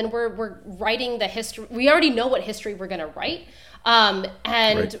that, then we're writing the history. We already know what history we're going to write.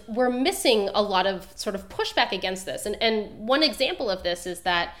 We're missing a lot of sort of pushback against this. And one example of this is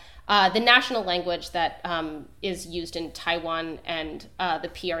that the national language that is used in Taiwan and the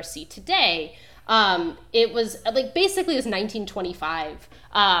PRC today, it was like basically it was 1925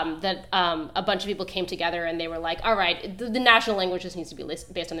 that a bunch of people came together and they were like, all right, the national language just needs to be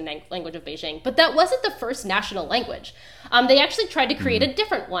based on the language of Beijing. But that wasn't the first national language. They actually tried to create a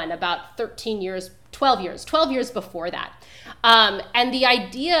different one about 12 years before that. And the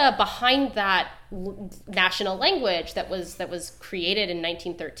idea behind that national language that was created in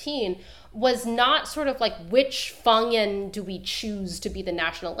 1913 was not sort of like which Fangyan do we choose to be the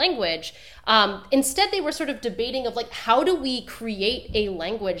national language. Instead, they were sort of debating of like, how do we create a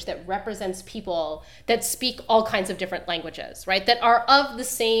language that represents people that speak all kinds of different languages, right? That are of the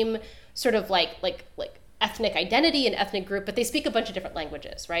same sort of like ethnic identity and ethnic group, but they speak a bunch of different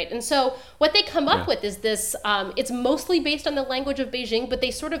languages, right? And so what they come up with is this, it's mostly based on the language of Beijing, but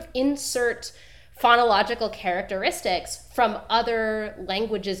they sort of insert phonological characteristics from other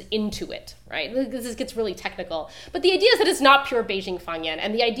languages into it, right? This gets really technical. But the idea is that it's not pure Beijing Fangyan.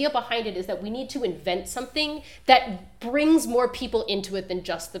 And the idea behind it is that we need to invent something that brings more people into it than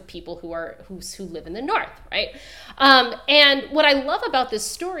just the people who live in the north, right? And what I love about this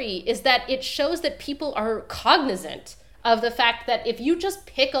story is that it shows that people are cognizant of the fact that if you just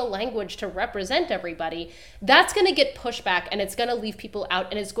pick a language to represent everybody, that's going to get pushback and it's going to leave people out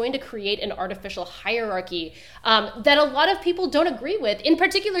and it's going to create an artificial hierarchy that a lot of people don't agree with, in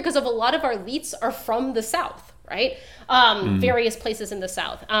particular because of a lot of our elites are from the South, right? Various places in the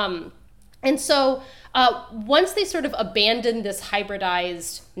South. And so once they sort of abandoned this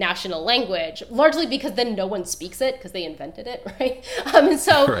hybridized national language, largely because then no one speaks it because they invented it, right? And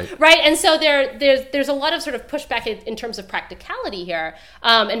so, right. And so there's a lot of sort of pushback in terms of practicality here,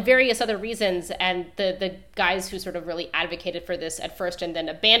 and various other reasons. And the guys who sort of really advocated for this at first and then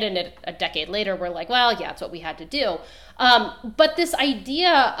abandoned it a decade later were like, well, yeah, it's what we had to do. But this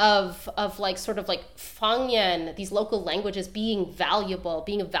idea of like sort of like Fangyan, these local languages being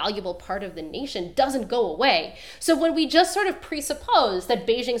a valuable part of the nation doesn't go away. So when we just sort of presuppose that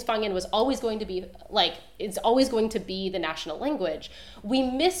Beijing's Fangyan was always going to be like, it's always going to be the national language, we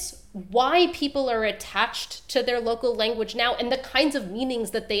miss why people are attached to their local language now and the kinds of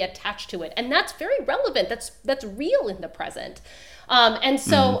meanings that they attach to it. And that's very relevant. That's real in the present. And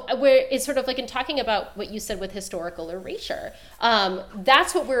so it's sort of like in talking about what you said with historical erasure,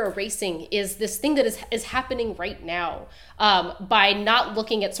 that's what we're erasing is this thing that is happening right now by not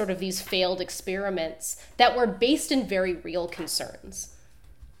looking at sort of these failed experiments that were based in very real concerns.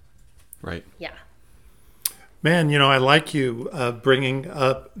 Right. Yeah. Man, I like you bringing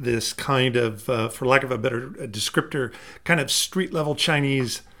up this kind of, for lack of a better descriptor, kind of street level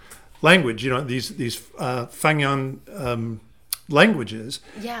Chinese language. These Fangyan languages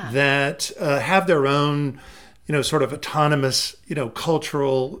that have their own, sort of autonomous,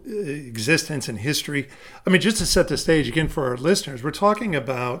 cultural existence and history. I mean, just to set the stage again for our listeners, we're talking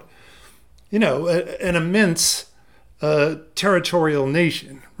about, an immense territorial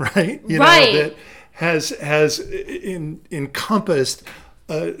nation, right? That has encompassed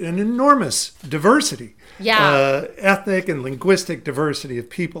an enormous diversity, ethnic and linguistic diversity of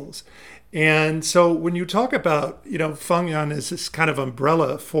peoples. And so when you talk about, Fangyan as this kind of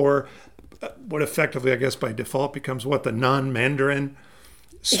umbrella for what effectively, I guess by default becomes the non-Mandarin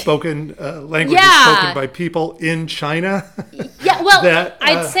spoken language spoken by people in China. Yeah, well,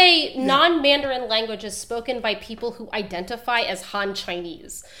 I'd say non-Mandarin language is spoken by people who identify as Han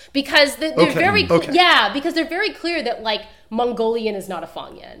Chinese because they're very because they're very clear that like Mongolian is not a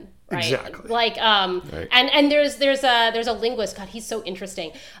Fangyan. Right. Exactly. Like, Right. and there's a linguist. God, he's so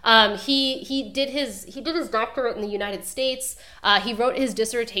interesting. He did his doctorate in the United States. He wrote his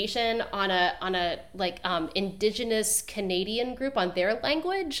dissertation on a indigenous Canadian group on their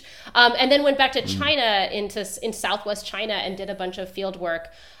language, and then went back to China in Southwest China and did a bunch of field work.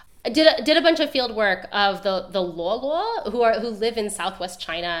 Did a bunch of field work of the Luo who live in Southwest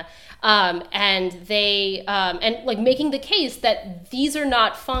China, and they and like making the case that these are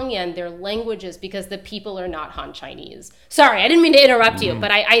not Fangyan, they're languages because the people are not Han Chinese. Sorry, I didn't mean to interrupt you, but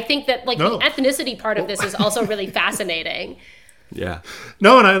I think that like No. the ethnicity part of this is also really fascinating. Yeah.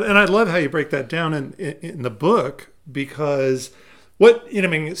 No, and I love how you break that down in the book, because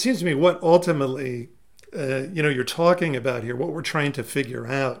it seems to me what ultimately you're talking about here, what we're trying to figure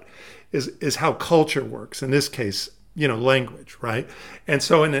out is how culture works. In this case, language, right? And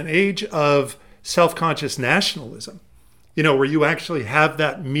so in an age of self-conscious nationalism, where you actually have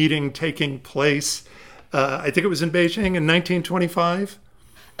that meeting taking place, I think it was in Beijing in 1925.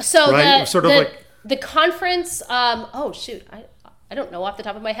 So Right? the conference. Oh shoot, I don't know off the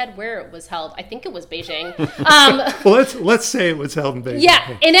top of my head where it was held. I think it was Beijing. Well, let's say it was held in Beijing.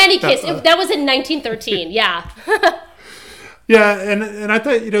 Yeah. In any case, that was in 1913. Yeah. Yeah, and I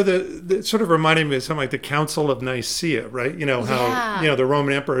thought the sort of reminded me of something like the Council of Nicaea, right? How Yeah. the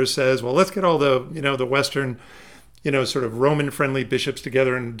Roman emperor says, well, let's get all the the Western sort of Roman friendly bishops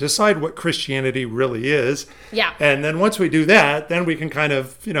together and decide what Christianity really is. Yeah. And then once we do that, then we can kind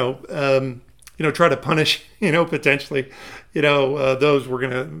of try to punish potentially those we're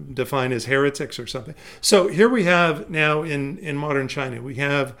going to define as heretics or something. So here we have now in modern China, we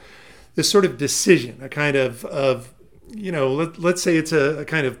have this sort of decision, a kind of let's say it's a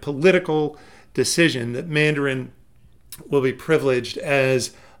kind of political decision that Mandarin will be privileged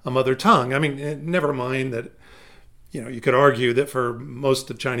as a mother tongue. I mean, never mind that, you could argue that for most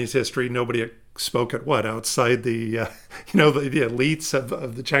of Chinese history, nobody spoke it outside the, the elites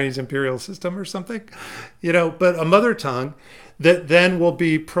of the Chinese imperial system or something, but a mother tongue that then will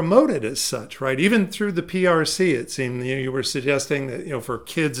be promoted as such, right? Even through the PRC, it seemed, you were suggesting that, for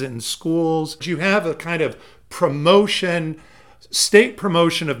kids in schools, you have a kind of state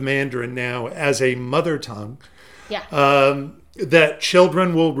promotion of Mandarin now as a mother tongue. Yeah. That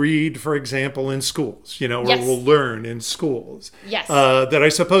children will read, for example, in schools, or Yes. will learn in schools. Yes. That I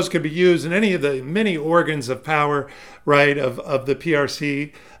suppose could be used in any of the many organs of power, right, of the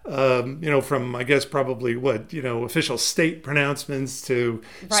PRC, from, I guess, probably official state pronouncements to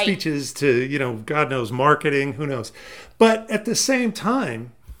Right. speeches to, God knows, marketing, who knows. But at the same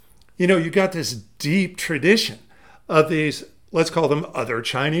time, you got this deep tradition of these, let's call them other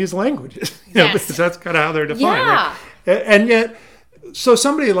Chinese languages, Yes. because that's kind of how they're defined. Yeah. Right? And yet, so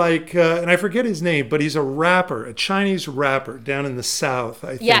somebody like, and I forget his name, but he's a rapper, a Chinese rapper down in the South, I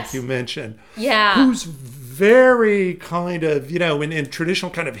think Yes. you mentioned, Yeah. who's very kind of, in traditional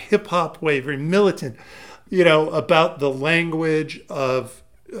kind of hip hop way, very militant, about the language of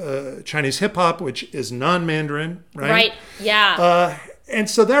Chinese hip hop, which is non-Mandarin, right? Right. Yeah. And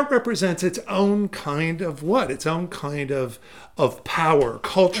so that represents its own kind of what? Its own kind of power,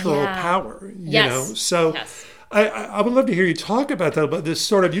 cultural Yeah. power, Yes. So Yes. I would love to hear you talk about that, about this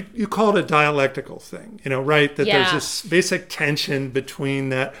sort of, you call it a dialectical thing, right? That there's Yeah. this basic tension between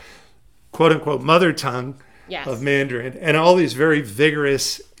that quote unquote mother tongue Yes. of Mandarin and all these very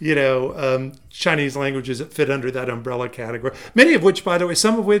vigorous, Chinese languages that fit under that umbrella category. Many of which, by the way,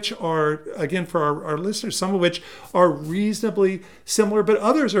 some of which are, again, for our listeners, some of which are reasonably similar, but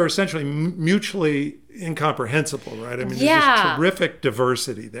others are essentially mutually incomprehensible, right? I mean, there's Yeah. just terrific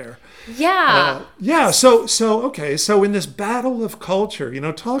diversity there. Yeah. Okay. So in this battle of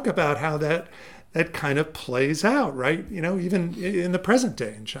culture, talk about how that kind of plays out, right? Even in the present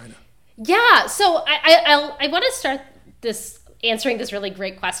day in China. Yeah. So I want to start answering this really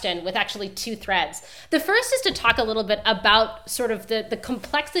great question with actually two threads. The first is to talk a little bit about sort of the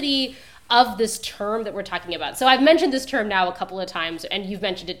complexity of this term that we're talking about. So I've mentioned this term now a couple of times, and you've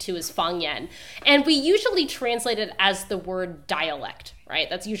mentioned it too, as Fangyan. And we usually translate it as the word dialect, right?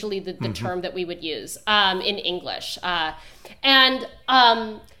 That's usually the term that we would use in English.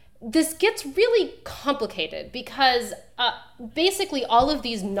 This gets really complicated because basically all of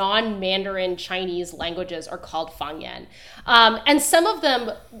these non-Mandarin Chinese languages are called Fangyan. And some of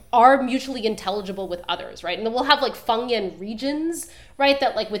them are mutually intelligible with others, right? And then we'll have like Fangyan regions, right?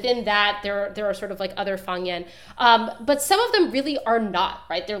 That like within that there are sort of like other Fangyan. But some of them really are not,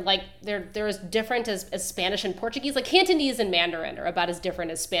 right? They're as different as Spanish and Portuguese. Like Cantonese and Mandarin are about as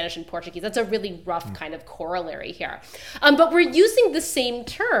different as Spanish and Portuguese. That's a really rough kind of corollary here. But we're using the same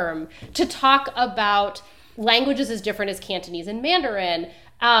term to talk about languages as different as Cantonese and Mandarin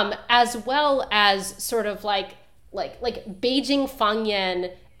as well as sort of like Beijing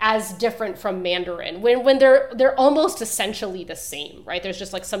Fangyan as different from Mandarin when they're almost essentially the same, right? There's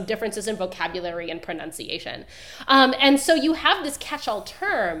just like some differences in vocabulary and pronunciation. And so you have this catch-all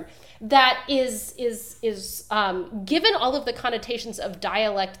term that is given all of the connotations of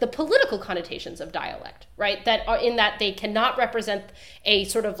dialect, the political connotations of dialect, right? That are in that they cannot represent a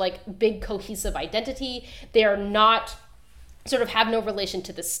sort of like big cohesive identity. They are not sort of have no relation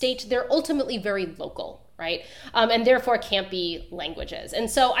to the state. They're ultimately very local, right? And therefore can't be languages. And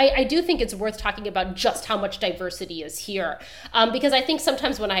so I do think it's worth talking about just how much diversity is here. Because I think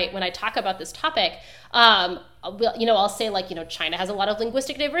sometimes when I talk about this topic, I'll say like, China has a lot of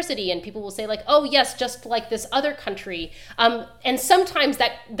linguistic diversity, and people will say like, oh yes, just like this other country. And sometimes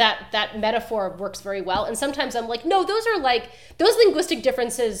that metaphor works very well. And sometimes I'm like, no, those linguistic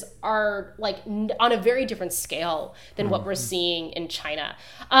differences are like on a very different scale than what we're seeing in China.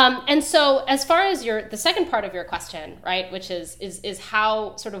 And so as far as the second part of your question, right, which is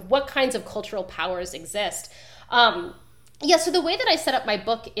how sort of what kinds of cultural powers exist. So the way that I set up my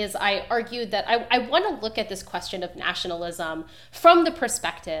book is I argued that I want to look at this question of nationalism from the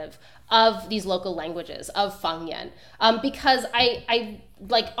perspective of these local languages, of Fangyan, because I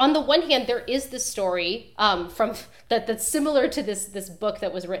like, on the one hand, there is this story that's similar to this book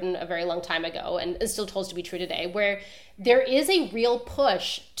that was written a very long time ago and is still told to be true today, where there is a real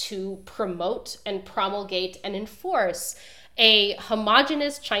push to promote and promulgate and enforce a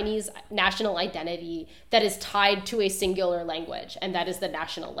homogenous Chinese national identity that is tied to a singular language, and that is the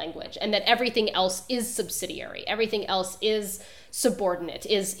national language, and that everything else is subsidiary, everything else is subordinate,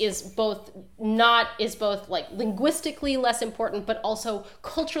 is both like linguistically less important, but also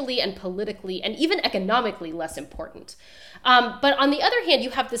culturally and politically and even economically less important. But on the other hand, you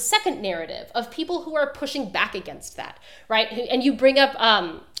have the second narrative of people who are pushing back against that, right? And you bring up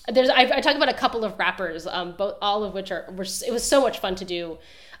I talk about a couple of rappers, all of which it was so much fun to do,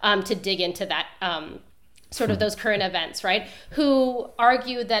 to dig into that sort of those current events, right? Who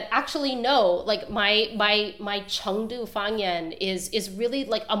argue that actually no, like my Chengdu Fangyan is really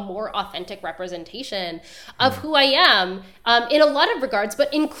like a more authentic representation of who I am in a lot of regards,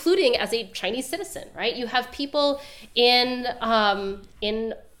 but including as a Chinese citizen, right? You have people in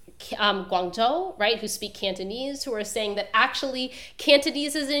Guangzhou, right, who speak Cantonese, who are saying that actually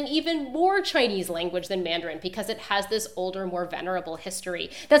Cantonese is an even more Chinese language than Mandarin because it has this older, more venerable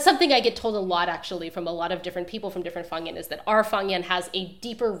history. That's something I get told a lot, actually, from a lot of different people from different Fangyan, is that our Fangyan has a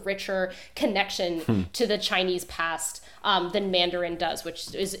deeper, richer connection to the Chinese past than Mandarin does,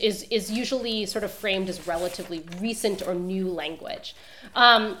 which is usually sort of framed as relatively recent or new language.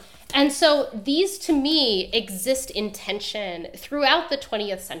 And so these, to me, exist in tension throughout the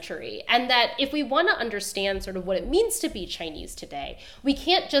 20th century. And that if we want to understand sort of what it means to be Chinese today, we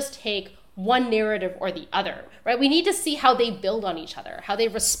can't just take one narrative or the other, right? We need to see how they build on each other, how they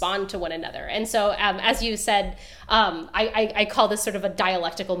respond to one another. And so, as you said, I call this sort of a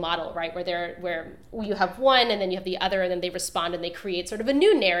dialectical model, right? Where you have one and then you have the other, and then they respond and they create sort of a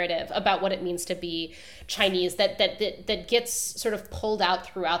new narrative about what it means to be Chinese that gets sort of pulled out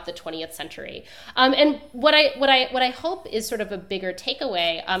throughout the 20th century. And what I hope is sort of a bigger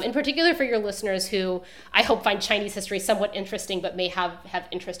takeaway, in particular for your listeners who I hope find Chinese history somewhat interesting, but may have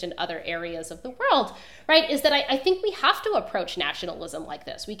interest in other areas of the world, right, is that I think we have to approach nationalism like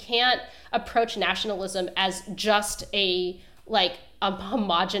this. We can't approach nationalism as just a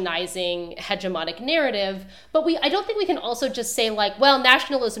homogenizing hegemonic narrative, but I don't think we can also just say like, well,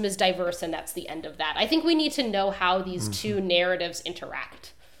 nationalism is diverse and that's the end of that. I think we need to know how these two narratives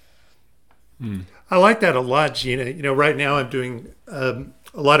interact. I like that a lot, Gina. Right now I'm doing a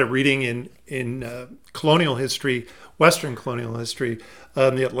lot of reading in colonial history, Western colonial history,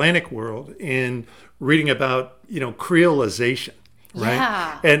 the Atlantic world, and reading about creolization, right?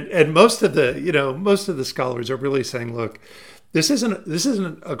 Yeah. And most of the scholars are really saying, look, this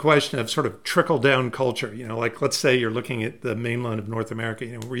isn't a question of sort of trickle down culture. Like let's say you're looking at the mainland of North America,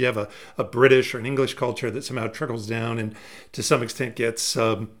 where you have a British or an English culture that somehow trickles down and to some extent gets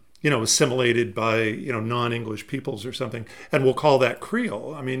assimilated by non-English peoples or something, and we'll call that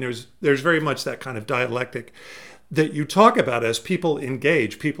Creole. I mean, there's very much that kind of dialectic that you talk about as people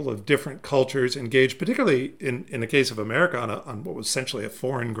engage, people of different cultures engage, particularly in the case of America on what was essentially a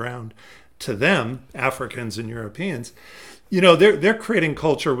foreign ground to them, Africans and Europeans. They're creating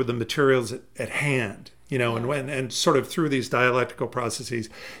culture with the materials at hand, and sort of through these dialectical processes,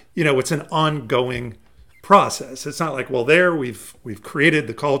 it's an ongoing process. It's not like, well, there we've created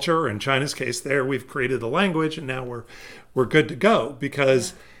the culture, or in China's case, there we've created the language, and now we're good to go.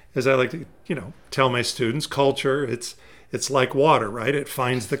 Because as I like to tell my students, culture it's it's like water, right? It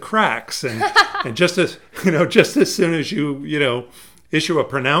finds the cracks, and just as soon as you issue a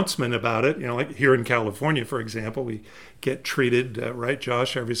pronouncement about it, like here in California, for example, we get treated, right,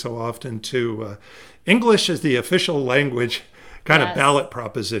 Josh, every so often to English as the official language kind of ballot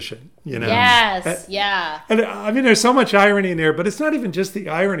proposition, Yes, yeah. And I mean, there's so much irony in there, but it's not even just the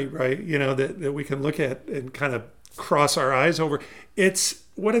irony, right? That we can look at and kind of cross our eyes over. It's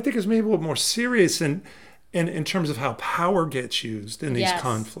what I think is maybe a little more serious in terms of how power gets used in these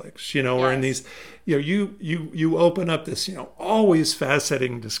conflicts, or in these, you open up this, always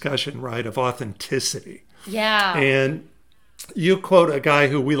fascinating discussion, right, of authenticity. Yeah. And you quote a guy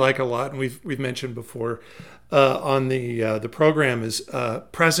who we like a lot, and we've mentioned before on the program, is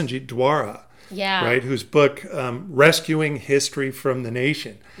Prasenjit Dwara. Yeah. Right. Whose book Rescuing History from the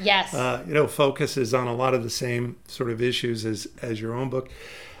Nation. Yes. Focuses on a lot of the same sort of issues as your own book.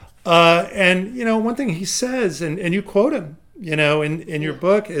 And one thing he says, and you quote him, in your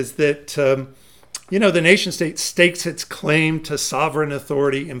book, is that the nation state stakes its claim to sovereign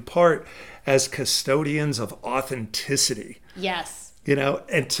authority in part as custodians of authenticity. Yes.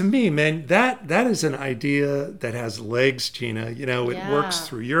 And to me, man, that is an idea that has legs, Gina. It works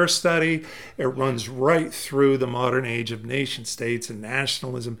through your study. It runs right through the modern age of nation states and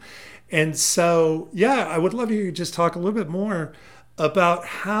nationalism. And so, I would love you to just talk a little bit more about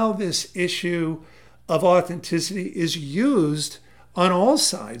how this issue of authenticity is used on all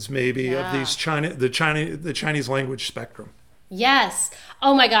sides, maybe, of these the Chinese language spectrum. Yes.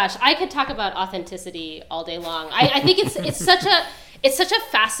 Oh my gosh, I could talk about authenticity all day long. I think it's such a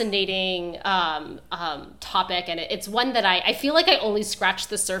fascinating topic, and it's one that I feel like I only scratched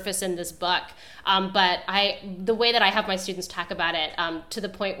the surface in this book. But the way that I have my students talk about it, to the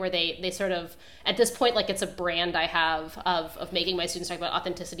point where they sort of, at this point, like it's a brand I have of making my students talk about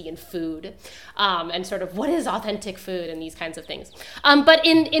authenticity in food, and sort of what is authentic food and these kinds of things. But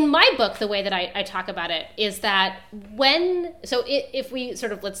in my book, the way that I talk about it is that if we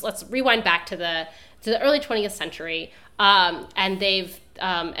sort of let's rewind back to the early 20th century, and they've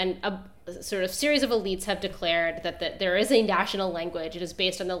and a sort of series of elites have declared that there is a national language. It is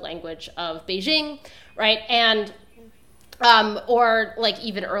based on the language of Beijing, right? And or like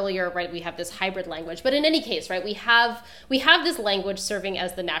even earlier, right? We have this hybrid language, but in any case, right? We have this language serving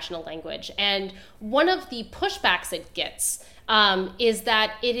as the national language, and one of the pushbacks it gets is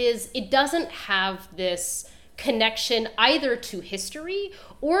that it doesn't have this connection either to history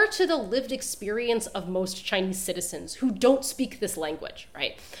or to the lived experience of most Chinese citizens who don't speak this language,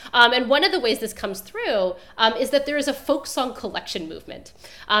 right? And one of the ways this comes through is that there is a folk song collection movement.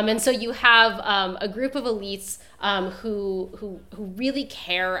 And so you have a group of elites who really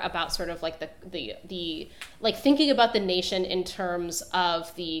care about sort of like the like thinking about the nation in terms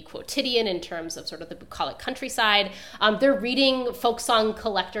of the quotidian, in terms of sort of the bucolic countryside. They're reading folk song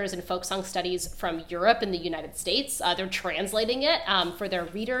collectors and folk song studies from Europe and the United States. They're translating it for their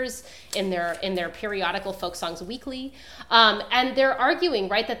readers in their periodical Folk Songs Weekly, and they're arguing,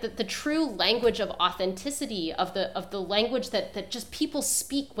 right, that the true language of authenticity, of the language that just people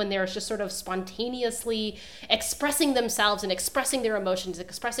speak when they're just sort of spontaneously expressing themselves and expressing their emotions,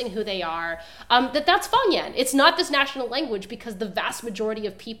 expressing who they are, that's Fangyan. It's not this national language because the vast majority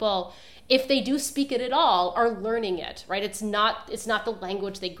of people, if they do speak it at all, are learning it, right? It's not the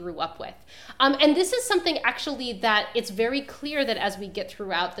language they grew up with. And this is something actually that it's very clear that as we get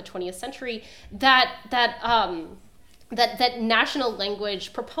throughout the 20th century, that national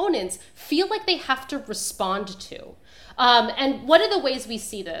language proponents feel like they have to respond to. And one of the ways we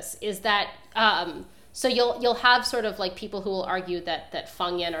see this is that so you'll have sort of like people who will argue that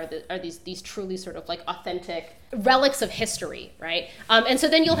Fangyan are these truly sort of like authentic relics of history, right? And so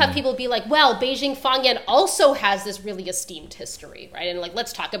then you'll have people be like, well, Beijing Fangyan also has this really esteemed history, right? And like,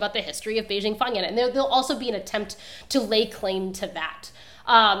 let's talk about the history of Beijing Fangyan. And there'll also be an attempt to lay claim to that.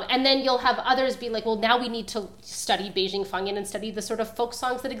 And then you'll have others be like, well, now we need to study Beijing Fangyan and study the sort of folk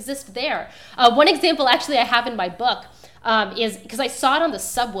songs that exist there. One example actually I have in my book is, because I saw it on the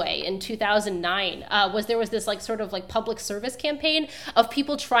subway in 2009, there was this like sort of like public service campaign of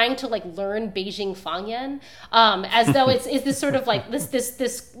people trying to like learn Beijing Fangyan, as though it's this sort of like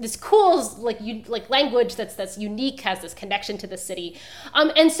this cool like language that's unique, has this connection to the city,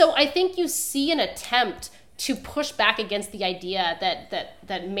 and so I think you see an attempt to push back against the idea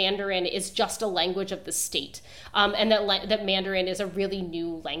that Mandarin is just a language of the state, and that Mandarin is a really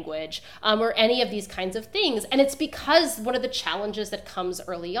new language, or any of these kinds of things. And it's because one of the challenges that comes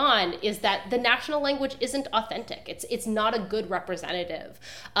early on is that the national language isn't authentic. It's not a good representative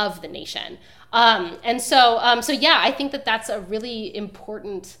of the nation. And so yeah, I think that's a really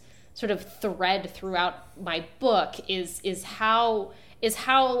important sort of thread throughout my book is how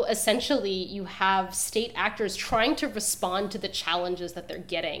essentially you have state actors trying to respond to the challenges that they're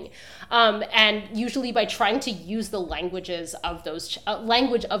getting, and usually by trying to use the language of those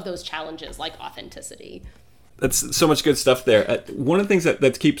challenges, like authenticity. That's so much good stuff there. One of the things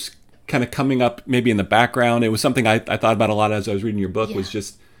that keeps kind of coming up maybe in the background, it was something I thought about a lot as I was reading your book, was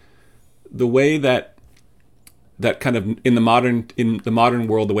just the way that kind of in the modern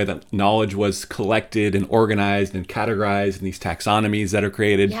world, the way that knowledge was collected and organized and categorized in these taxonomies that are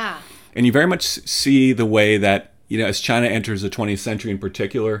created. Yeah. And you very much see the way that, as China enters the 20th century in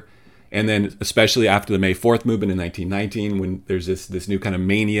particular, and then especially after the May 4th movement in 1919, when there's this new kind of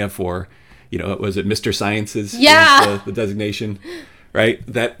mania for, was it Mr. Sciences? Yeah. The designation, right?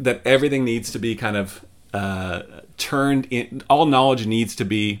 That everything needs to be kind of turned in, all knowledge needs to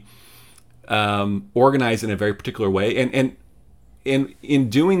be organized in a very particular way, and in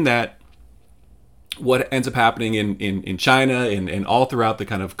doing that, what ends up happening in China and all throughout the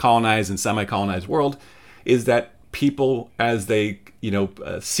kind of colonized and semi-colonized world is that people, as they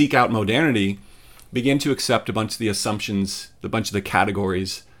seek out modernity, begin to accept a bunch of the assumptions, a bunch of the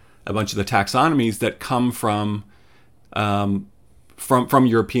categories, a bunch of the taxonomies that come from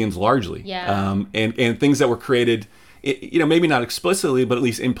Europeans largely, and things that were created, maybe not explicitly, but at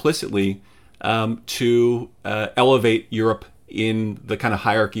least implicitly, to elevate Europe in the kind of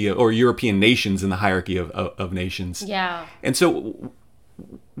hierarchy or European nations in the hierarchy of nations. Yeah. And so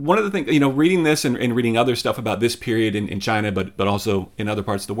one of the things, reading this and reading other stuff about this period in China, but also in other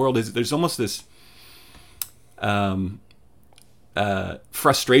parts of the world, is there's almost this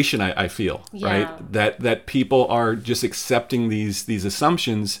frustration I feel, right? That people are just accepting these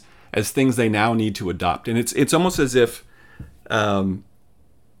assumptions as things they now need to adopt. And it's almost as if,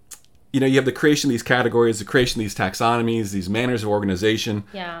 you have the creation of these categories, the creation of these taxonomies, these manners of organization,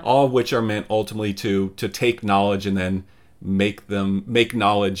 all of which are meant ultimately to take knowledge and then make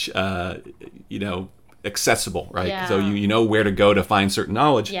knowledge, accessible, right? Yeah. So you know where to go to find certain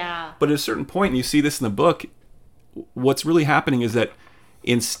knowledge. Yeah. But at a certain point, and you see this in the book, what's really happening is that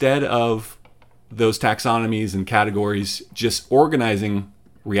instead of those taxonomies and categories just organizing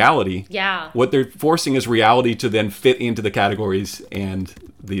reality, what they're forcing is reality to then fit into the categories and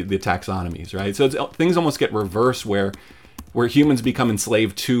the taxonomies, right? So things almost get reversed where humans become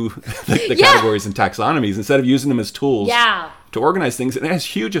enslaved to the categories and taxonomies instead of using them as tools to organize things. And it has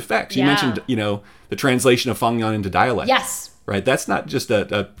huge effects. You mentioned, the translation of Fangyan into dialect. Yes. Right. That's not just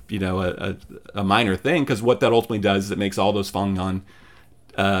a minor thing, because what that ultimately does is it makes all those Fangyan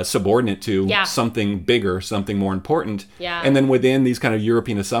subordinate to something bigger, something more important. Yeah. And then within these kind of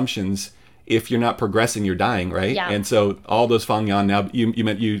European assumptions, if you're not progressing, you're dying, right? Yeah. And so all those Fangyan now,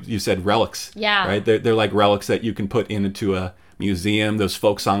 you said relics. Yeah. Right? They're like relics that you can put into a museum, those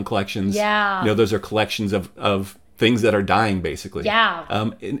folk song collections. Yeah. Those are collections of things that are dying, basically.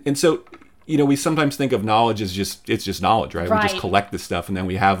 Yeah. And so, we sometimes think of knowledge as it's just knowledge, right? We just collect this stuff and then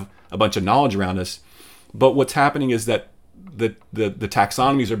we have a bunch of knowledge around us. But what's happening is that the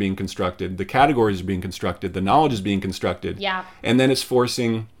taxonomies are being constructed, the categories are being constructed, the knowledge is being constructed. Yeah. And then it's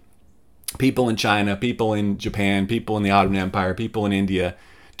forcing people in China, people in Japan, people in the Ottoman Empire, people in India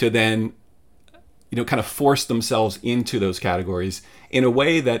to then, kind of force themselves into those categories in a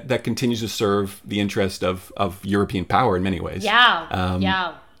way that continues to serve the interest of European power in many ways.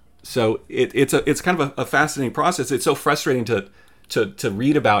 Yeah. So it's kind of a fascinating process. It's so frustrating to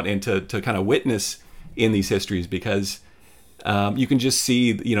read about and to kind of witness in these histories, because you can just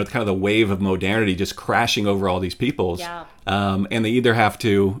see, kind of the wave of modernity just crashing over all these peoples. Yeah. And they either have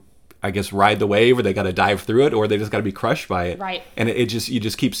to, I guess, ride the wave, or they got to dive through it, or they just got to be crushed by it. Right. And you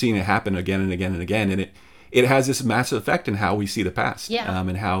just keep seeing it happen again and again and again. And it has this massive effect in how we see the past.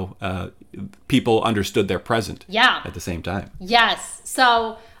 And how people understood their present. At the same time. Yes.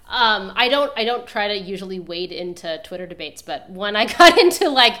 So I don't try to usually wade into Twitter debates, but one I got into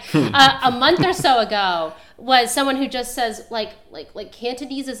a month or so ago was someone who just says like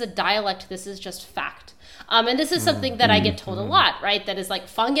Cantonese is a dialect. This is just fact. And this is something that I get told a lot, right? That is like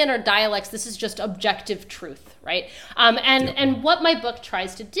Fangyan or dialects. This is just objective truth, right? And what my book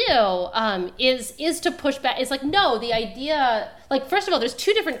tries to do is to push back. It's like, no, the idea, first of all, there's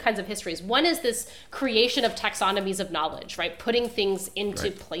two different kinds of histories. One is this creation of taxonomies of knowledge, right? Putting things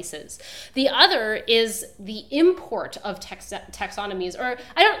into places. The other is the import of taxonomies, or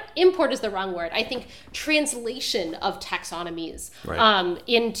import is the wrong word. I think translation of taxonomies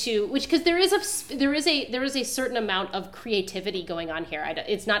into which, because there is a certain amount of creativity going on here.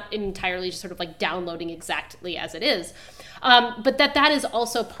 It's not entirely just sort of like downloading exactly as it is. But that is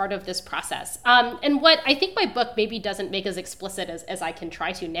also part of this process. And what I think my book maybe doesn't make as explicit it as I can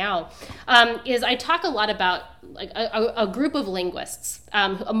try to now, is I talk a lot about like a group of linguists,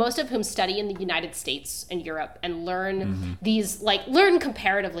 most of whom study in the United States and Europe and learn learn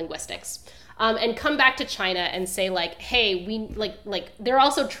comparative linguistics. And come back to China and say like, hey, we like they're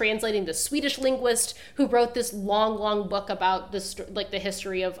also translating the Swedish linguist who wrote this long book about this like the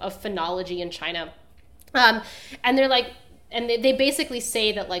history of phonology in China, and they're like, and they basically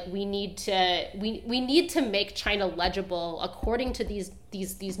say that like we need to make China legible according to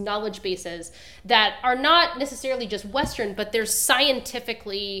these knowledge bases that are not necessarily just Western, but they're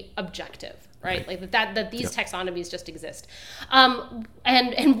scientifically objective. Right, like that these taxonomies just exist,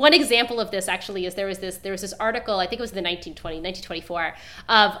 and one example of this actually is there was this article, I think it was the 1924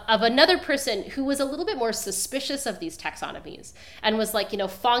 of another person who was a little bit more suspicious of these taxonomies and was like,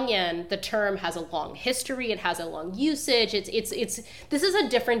 Fangyan, the term has a long history, it has a long usage, it's this is a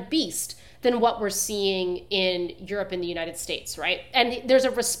different beast than what we're seeing in Europe and the United States, right? And there's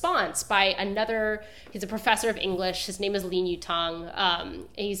a response by he's a professor of English, his name is Lin Yutang,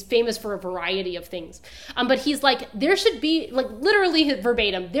 he's famous for a variety of things. But he's like, there should be, like literally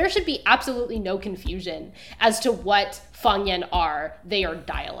verbatim, there should be absolutely no confusion as to what Fangyan are. They are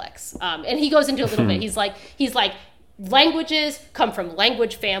dialects. And he goes into a little bit, he's like, languages come from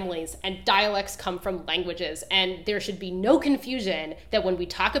language families and dialects come from languages, and there should be no confusion that when we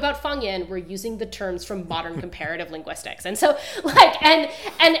talk about Fangyan, we're using the terms from modern comparative linguistics. And so like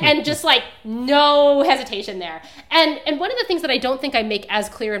and just like no hesitation there. And one of the things that I don't think I make as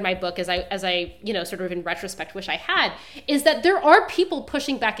clear in my book as I sort of in retrospect wish I had, is that there are people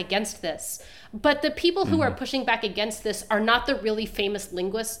pushing back against this. But the people who are pushing back against this are not the really famous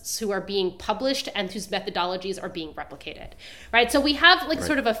linguists who are being published and whose methodologies are being replicated, right? So we have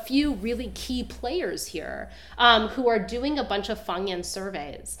sort of a few really key players here who are doing a bunch of Fangyan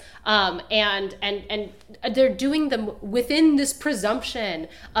surveys, and they're doing them within this presumption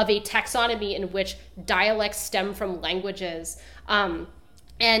of a taxonomy in which dialects stem from languages.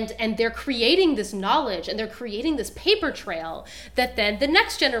 And they're creating this knowledge and they're creating this paper trail that then the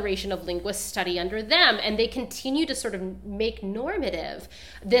next generation of linguists study under them, and they continue to sort of make normative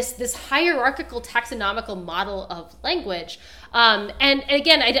this hierarchical taxonomical model of language. And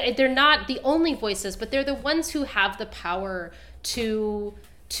again, they're not the only voices, but they're the ones who have the power to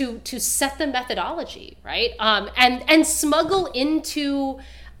set the methodology, right? And smuggle into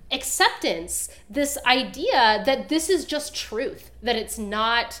acceptance this idea that this is just truth, that it's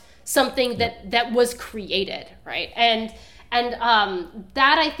not something that was created, right? And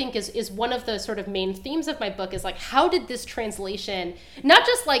that I think is one of the sort of main themes of my book, is like, how did this translation, not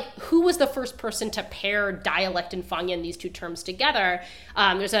just like who was the first person to pair dialect and Fangyan, these two terms together.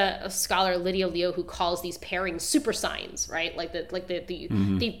 There's a scholar, Lydia Liu, who calls these pairings super signs, right? Like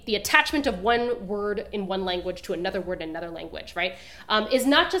the attachment of one word in one language to another word in another language, right? Is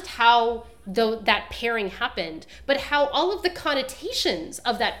not just how that pairing happened, but how all of the connotations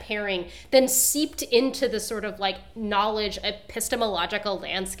of that pairing then seeped into the sort of like knowledge epistemological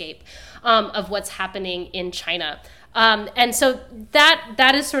landscape of what's happening in China. And so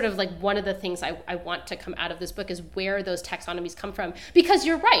that is sort of like one of the things I want to come out of this book, is where those taxonomies come from. Because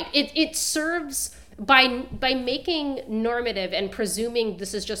you're right, it serves by making normative and presuming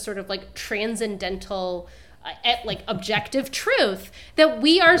this is just sort of like transcendental like objective truth, that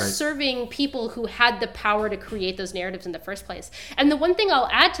we are serving people who had the power to create those narratives in the first place. And the one thing I'll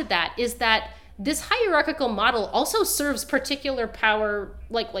add to that is that this hierarchical model also serves particular power,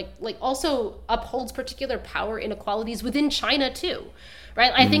 like also upholds particular power inequalities within China too,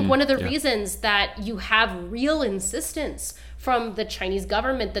 right? I think one of the reasons that you have real insistence from the Chinese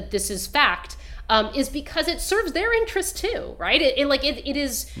government that this is fact is because it serves their interest too, right? It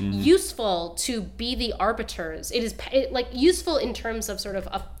is useful to be the arbiters. It is useful in terms of sort of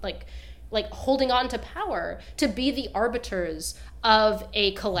like holding on to power, to be the arbiters of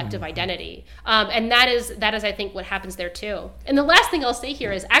a collective identity. And that is I think what happens there too. And the last thing I'll say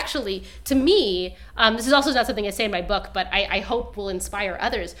here is actually, to me, this is also not something I say in my book, but I hope will inspire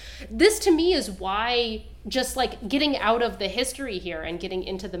others. This to me is why, just like getting out of the history here and getting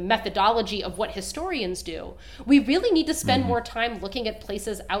into the methodology of what historians do, we really need to spend more time looking at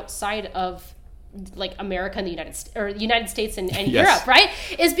places outside of like America and the United States and Europe, right?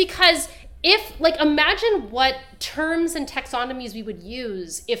 Is because if, like, imagine what terms and taxonomies we would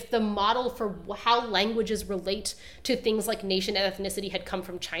use if the model for how languages relate to things like nation and ethnicity had come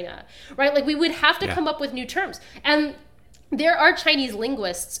from China, right? Like, we would have to come up with new terms. And there are Chinese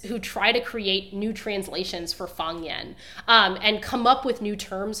linguists who try to create new translations for Fangyan and come up with new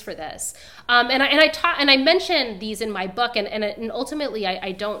terms for this. And I mention these in my book, and ultimately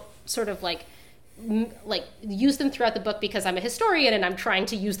I don't sort of like like use them throughout the book because I'm a historian and I'm trying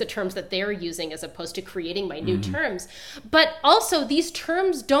to use the terms that they're using as opposed to creating my new terms. But also these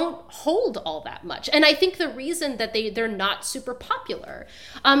terms don't hold all that much. And I think the reason that they're not super popular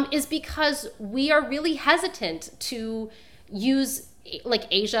is because we are really hesitant to use like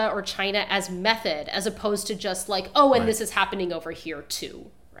Asia or China as method as opposed to just like, oh, and this is happening over here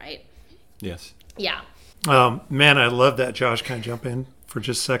too, right? Yes. Yeah. Man, I love that. Josh, can I jump in for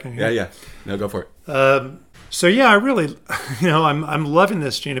just a second here? Yeah. No, go for it. So yeah, I really, I'm loving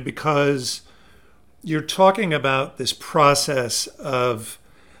this, Gina, because you're talking about this process of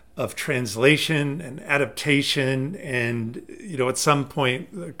translation and adaptation, and at some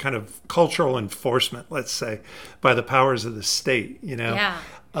point, kind of cultural enforcement, let's say, by the powers of the state. Yeah.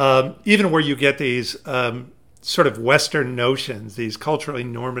 Even where you get these sort of Western notions, these culturally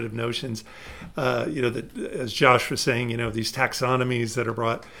normative notions, that, as Josh was saying, these taxonomies that are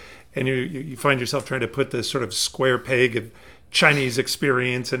brought, and you find yourself trying to put this sort of square peg of Chinese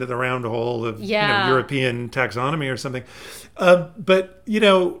experience into the round hole of European taxonomy or something. But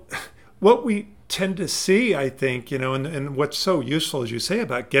what we tend to see, I think, and what's so useful, as you say,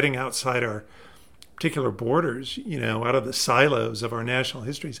 about getting outside our particular borders, out of the silos of our national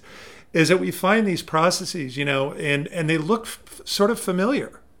histories, is that we find these processes, and they look sort of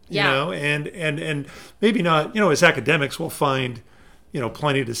familiar, and maybe not, as academics, we'll find,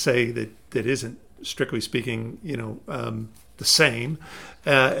 plenty to say that isn't, strictly speaking, the same,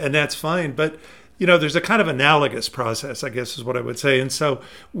 and that's fine. But, there's a kind of analogous process, I guess is what I would say. And so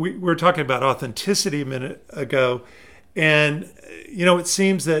we were talking about authenticity a minute ago, and, it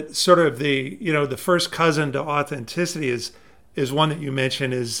seems that sort of the first cousin to authenticity is one that you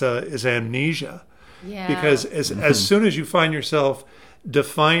mentioned is amnesia. Yeah. Because as soon as you find yourself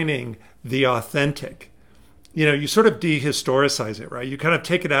defining the authentic, you sort of dehistoricize it, right? You kind of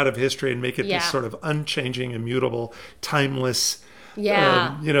take it out of history and make it this sort of unchanging, immutable, timeless,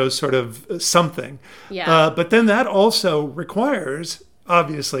 sort of something. Yeah. But then that also requires,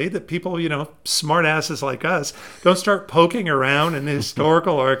 obviously, that people, smart asses like us, don't start poking around in the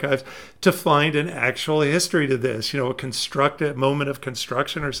historical archives to find an actual history to this, a constructed moment of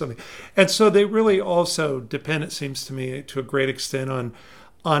construction or something. And so they really also depend, it seems to me, to a great extent on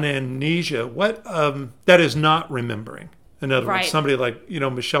amnesia. What that is not remembering. In other words, somebody like,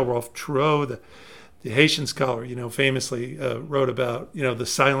 Michel Rolfe-Trouot, the Haitian scholar, famously wrote about, the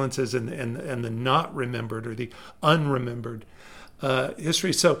silences and the not remembered or the unremembered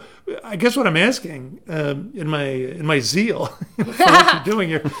history. So I guess what I'm asking in my zeal for what you're doing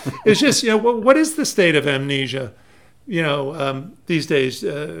here is just, what is the state of amnesia, these days?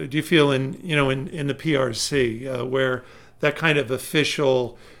 Do you feel in the PRC where that kind of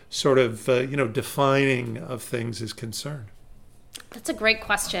official sort of, defining of things is concerned? That's a great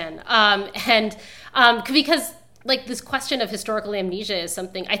question. Because like this question of historical amnesia is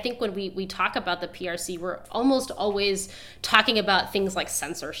something I think when we talk about the PRC, we're almost always talking about things like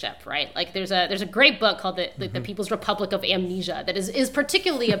censorship, right? Like there's a great book called the People's Republic of Amnesia that is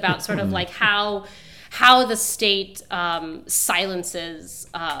particularly about sort of like how the state silences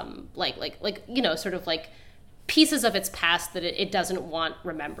sort of like pieces of its past that it doesn't want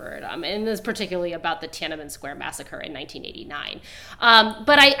remembered. And this is particularly about the Tiananmen Square massacre in 1989.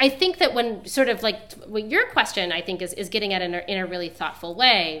 But I think that when sort of like what your question, I think, is getting at in a really thoughtful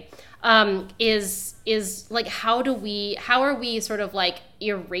way, is like how are we sort of like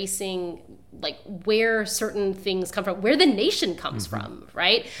erasing like where certain things come from, where the nation comes from,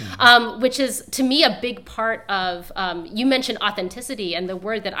 right? Which is, to me, a big part of, you mentioned authenticity, and the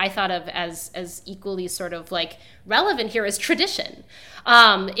word that I thought of as equally sort of like relevant here is tradition,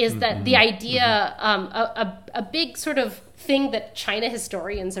 is that the idea, a big sort of thing that China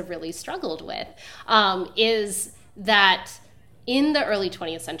historians have really struggled with, is that in the early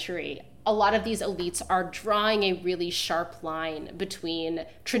 20th century, a lot of these elites are drawing a really sharp line between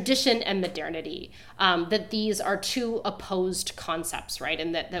tradition and modernity, that these are two opposed concepts, right?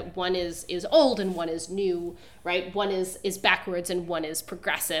 And that one is old and one is new, right? One is backwards and one is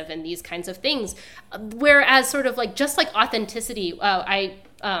progressive, and these kinds of things. Whereas sort of like, just like authenticity,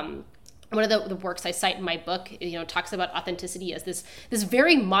 one of the works I cite in my book, talks about authenticity as this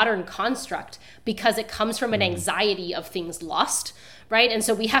very modern construct because it comes from an anxiety of things lost, right? And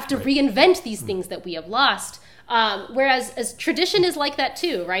so we have to reinvent these things that we have lost. Whereas as tradition is like that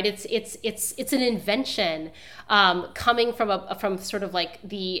too, right? It's an invention coming from sort of like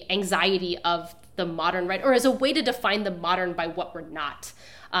the anxiety of the modern, right? Or as a way to define the modern by what we're not,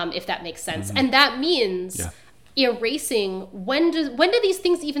 if that makes sense. And that means erasing when do these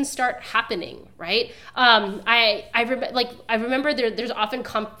things even start happening, right? I remember there's often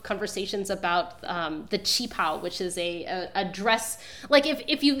conversations about the qipao, which is a dress, like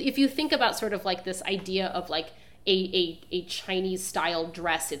if you think about sort of like this idea of like a Chinese style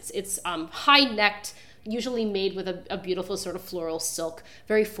dress, it's high necked, usually made with a beautiful sort of floral silk,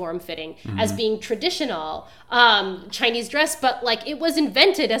 very form-fitting, as being traditional Chinese dress, but like it was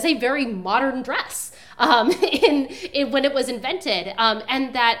invented as a very modern dress when it was invented,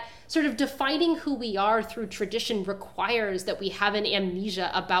 and that sort of defining who we are through tradition requires that we have an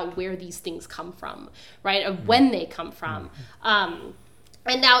amnesia about where these things come from, right, of when they come from. And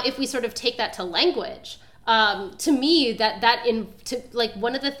now if we sort of take that to language, to me, like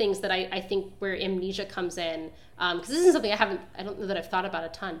one of the things that I think where amnesia comes in, because this isn't something I don't know that I've thought about a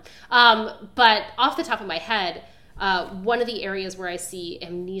ton, but off the top of my head, one of the areas where I see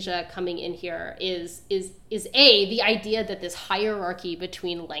amnesia coming in here is the idea that this hierarchy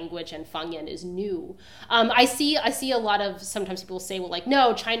between language and Fangyan is new. I see a lot of, sometimes people say, well, like,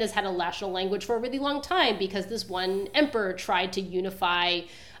 no, China's had a national language for a really long time because this one emperor tried to unify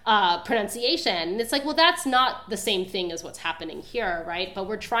pronunciation. And it's like, well, that's not the same thing as what's happening here, right? But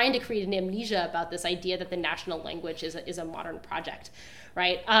we're trying to create an amnesia about this idea that the national language is a modern project,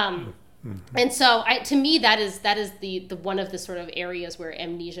 right? And so to me, that is the one of the sort of areas where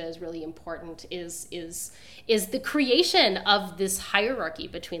amnesia is really important, is the creation of this hierarchy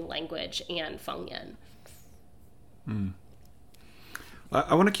between language and Fangyan.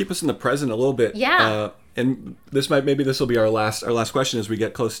 I want to keep us in the present a little bit. Yeah. And this will be our last question as we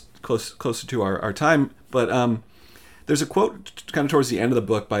get closer to our time. But there's a quote kind of towards the end of the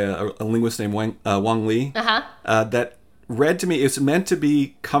book by a linguist named Wang Li that read to me. It's meant to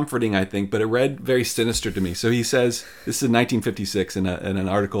be comforting, I think, but it read very sinister to me. So he says, this is in 1956 in an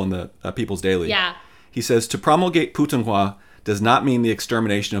article in the People's Daily. Yeah. He says, to promulgate Putonghua does not mean the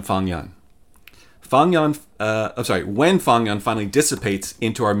extermination of Fangyan. When Fangyan finally dissipates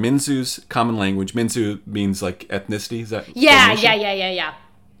into our Minzu's common language, Minzu means like ethnicity, is that? Yeah.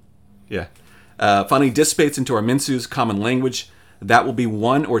 Yeah. Finally dissipates into our Minzu's common language, that will be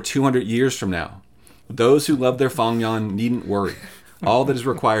 100 or 200 years from now. Those who love their Fangyan needn't worry. All that is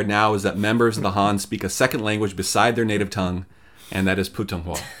required now is that members of the Han speak a second language beside their native tongue, and that is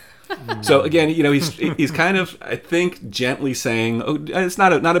Putonghua. So again, he's kind of, I think, gently saying, "Oh, it's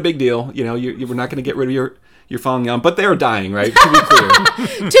not a big deal. We're not going to get rid of your Fangyan, but they are dying, right? To be clear,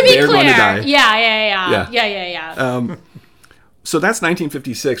 they're going to die. Yeah. So that's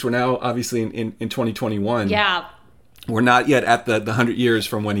 1956. We're now obviously in 2021. Yeah. We're not yet at the 100 years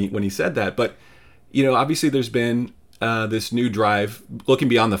from when he said that, but obviously there's been this new drive looking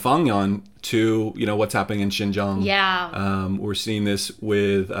beyond the Fangyan to what's happening in Xinjiang. Yeah. We're seeing this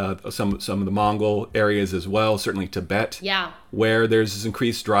with some of the Mongol areas as well, certainly Tibet. Yeah. Where there's this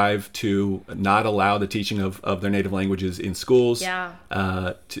increased drive to not allow the teaching of their native languages in schools. Yeah.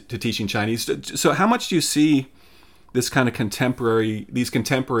 To teaching Chinese. So how much do you see this kind of contemporary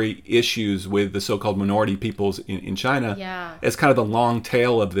issues with the so-called minority peoples in China as kind of the long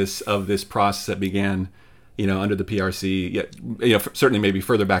tail of this process that began under the PRC, certainly maybe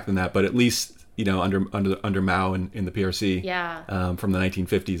further back than that, but at least under Mao in the PRC, from the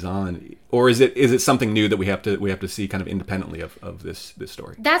 1950s on, or is it something new that we have to see kind of independently of this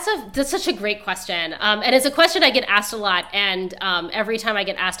story? That's such a great question, and it's a question I get asked a lot, and every time I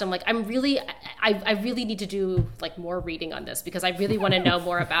get asked, I'm like, I really need to do like more reading on this because I really want to know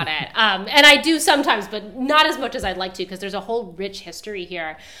more about it, and I do sometimes, but not as much as I'd like to, because there's a whole rich history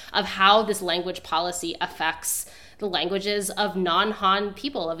here of how this language policy affects the languages of non-Han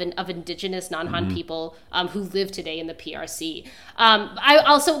people, of indigenous non-Han people who live today in the PRC.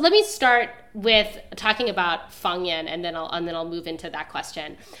 Let me start with talking about Fangyan, and then I'll move into that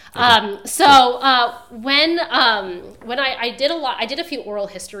question. Okay. When I did a few oral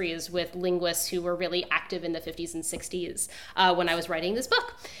histories with linguists who were really active in the 50s and 60s when I was writing this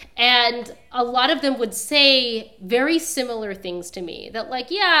book, and a lot of them would say very similar things to me. That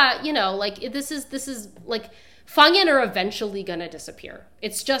this is like, Fangyan are eventually going to disappear.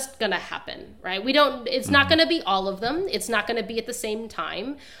 It's just going to happen, right? It's not going to be all of them. It's not going to be at the same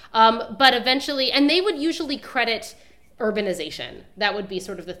time. But eventually, and they would usually credit urbanization. That would be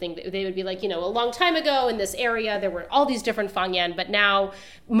sort of the thing. They would be like, a long time ago in this area, there were all these different Fangyan, but now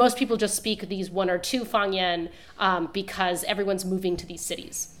most people just speak these 1 or 2 Fangyan because everyone's moving to these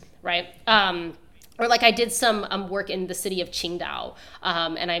cities, right? Or like I did some work in the city of Qingdao,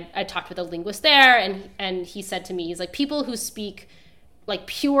 and I talked with a linguist there, and he said to me, he's like, people who speak like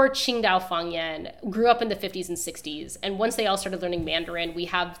pure Qingdao Fangyan grew up in the 50s and 60s. And once they all started learning Mandarin, we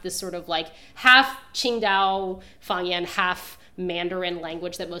have this sort of like half Qingdao Fangyan, half Mandarin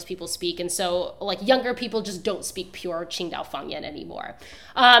language that most people speak. And so like younger people just don't speak pure Qingdao Fangyan anymore.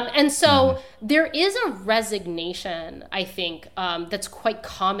 And so there is a resignation, I think, that's quite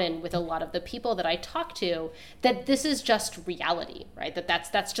common with a lot of the people that I talk to, that this is just reality, right?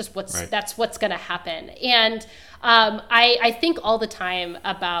 That's just that's what's going to happen. And I think all the time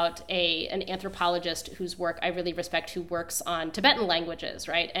about an anthropologist whose work I really respect, who works on Tibetan languages,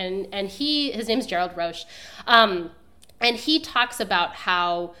 right? And his name's Gerald Roche. And he talks about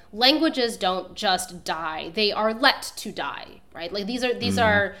how languages don't just die; they are let to die, right? Like these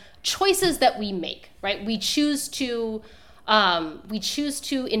are choices that we make, right? We choose to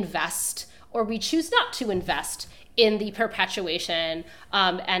invest, or we choose not to invest in the perpetuation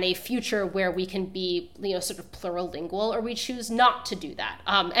and a future where we can be, sort of plurilingual, or we choose not to do that.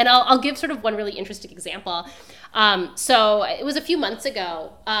 And I'll give sort of one really interesting example. So it was a few months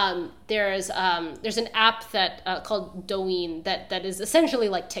ago. There's an app that called Douyin that is essentially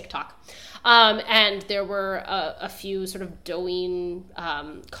like TikTok. And there were a few sort of Douyin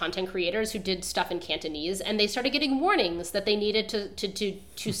content creators who did stuff in Cantonese, and they started getting warnings that they needed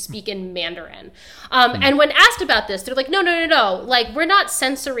to speak in Mandarin. And when asked about this, they're like, no, like we're not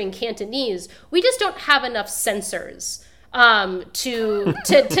censoring Cantonese. We just don't have enough censors to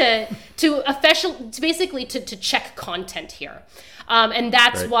basically check content here. And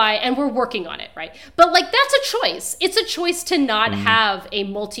that's why, and we're working on it, right? But like, that's a choice. It's a choice to not have a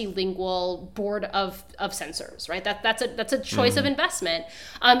multilingual board of censors, right? That's a choice of investment.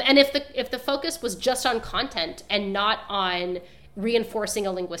 And if the focus was just on content and not on reinforcing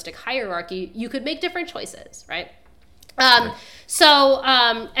a linguistic hierarchy, you could make different choices, right? So,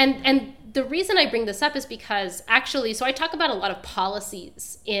 and the reason I bring this up is because actually, so I talk about a lot of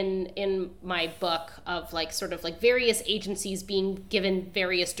policies in my book of like sort of like various agencies being given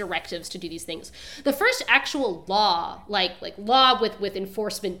various directives to do these things. The first actual law, like law with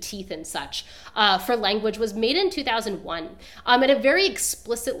enforcement teeth and such, for language was made in 2001. And it very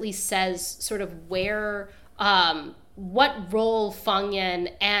explicitly says sort of where, what role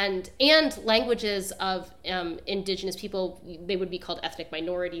Fangyan and languages of indigenous people, they would be called ethnic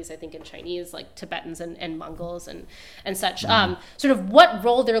minorities, I think in Chinese, like Tibetans and Mongols and such, sort of what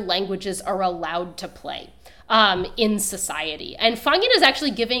role their languages are allowed to play in society. And Fangyan is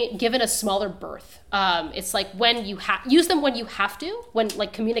actually given a smaller berth. It's like when you use them when you have to, when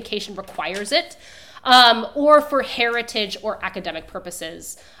like communication requires it, or for heritage or academic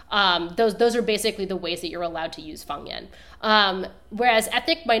purposes. Those are basically the ways that you're allowed to use Fangyan. Whereas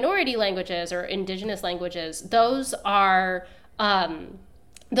ethnic minority languages or indigenous languages, those are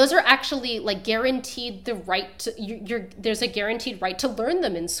actually like guaranteed the right to, there's a guaranteed right to learn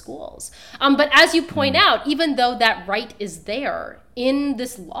them in schools. But as you point out, even though that right is there in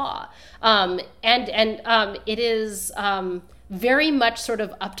this law, it is very much sort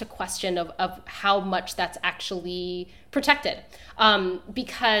of up to question of how much that's actually protected.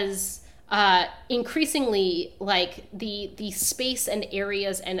 Because increasingly, like the space and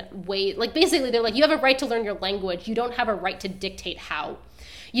areas and way, like basically they're like, you have a right to learn your language. You don't have a right to dictate how.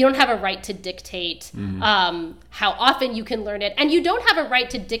 You don't have a right to dictate how often you can learn it. And you don't have a right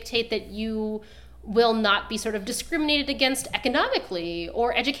to dictate that you will not be sort of discriminated against economically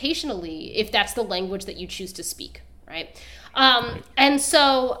or educationally if that's the language that you choose to speak, right? And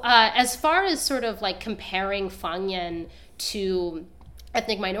so as far as sort of like comparing Fangyan to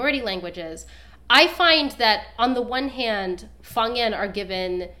ethnic minority languages, I find that on the one hand, Fangyan are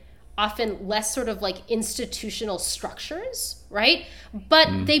given often less sort of like institutional structures, right?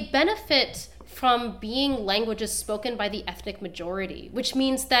 But they benefit from being languages spoken by the ethnic majority, which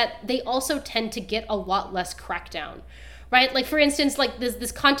means that they also tend to get a lot less crackdown, right? Like for instance, like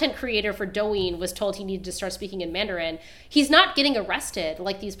this content creator for Douyin was told he needed to start speaking in Mandarin. He's not getting arrested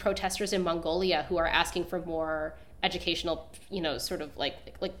like these protesters in Mongolia who are asking for more educational, sort of like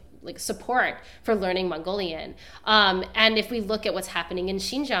support for learning Mongolian. And if we look at what's happening in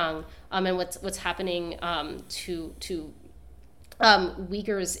Xinjiang and what's happening to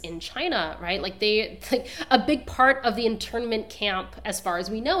Uyghurs in China, right? Like a big part of the internment camp, as far as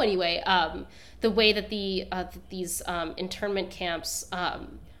we know anyway, the way that these internment camps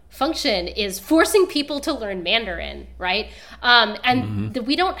function is forcing people to learn Mandarin, right?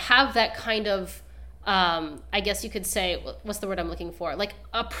 We don't have that kind of, I guess you could say, what's the word I'm looking for? Like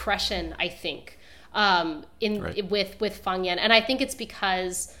oppression, I think, with Fangyan. And I think it's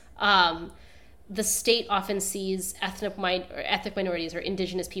because the state often sees ethnic minorities or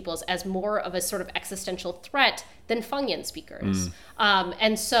indigenous peoples as more of a sort of existential threat than Fangyan speakers.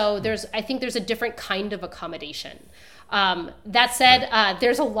 And so I think there's a different kind of accommodation. That said,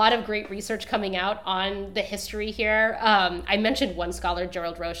 there's a lot of great research coming out on the history here. I mentioned one scholar,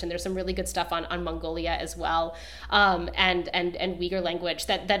 Gerald Roche, and there's some really good stuff on Mongolia as well, and Uyghur language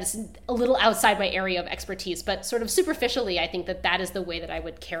that is a little outside my area of expertise, but sort of superficially, I think that is the way that I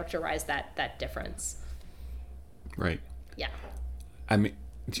would characterize that difference. Right. Yeah. I mean,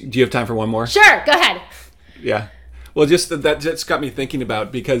 do you have time for one more? Sure, go ahead. Yeah. Well, that just got me thinking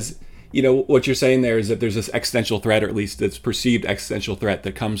about, because what you're saying there is that there's this existential threat, or at least this perceived existential threat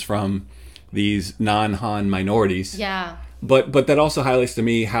that comes from these non-Han minorities. Yeah. But that also highlights to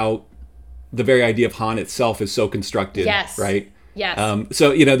me how the very idea of Han itself is so constructed. Yes. Right? Yes.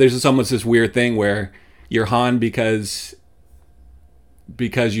 So, there's almost this weird thing where you're Han because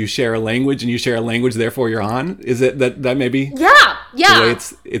you share a language, and you share a language, therefore you're Han. Is it that maybe? Yeah. The way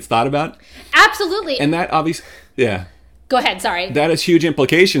it's thought about? Absolutely. And that obviously, yeah. Go ahead, sorry. That has huge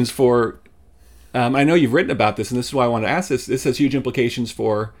implications for, I know you've written about this, and this is why I want to ask this. This has huge implications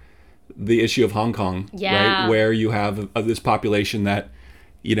for the issue of Hong Kong, yeah. right? Where you have this population that,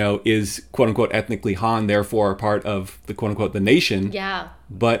 is quote unquote ethnically Han, therefore a part of the quote unquote the nation. Yeah.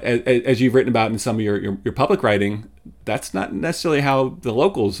 But as you've written about in some of your public writing, that's not necessarily how the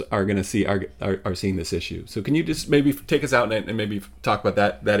locals are going to see are seeing this issue. So can you just maybe take us out and maybe talk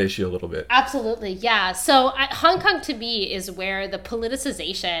about that issue a little bit? Absolutely, yeah. So Hong Kong to me is where the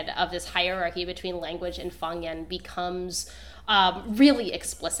politicization of this hierarchy between language and Fangyan becomes really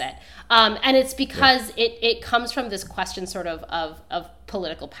explicit. And it's because it comes from this question sort of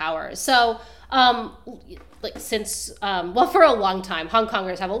political power. So since for a long time, Hong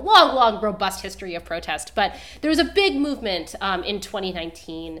Kongers have a long, robust history of protest. But there was a big movement in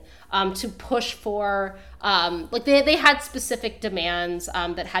 2019 to push for, they had specific demands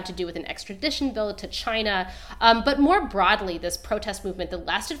that had to do with an extradition bill to China. But more broadly, this protest movement that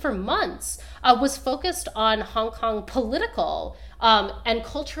lasted for months was focused on Hong Kong political and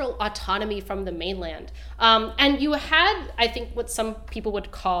cultural autonomy from the mainland. And you had, I think, what some people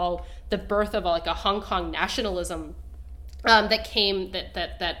would call the birth of a Hong Kong nationalism that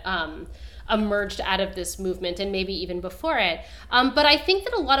emerged out of this movement, and maybe even before it. But I think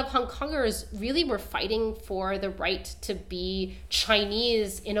that a lot of Hong Kongers really were fighting for the right to be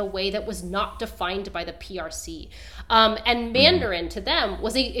Chinese in a way that was not defined by the PRC. And Mandarin to them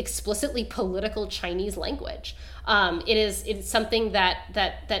was a explicitly political Chinese language. It is something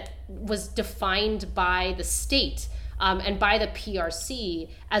that was defined by the state and by the PRC,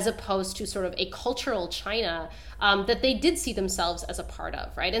 as opposed to sort of a cultural China that they did see themselves as a part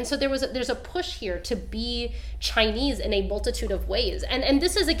of, right? And so there's a push here to be Chinese in a multitude of ways. And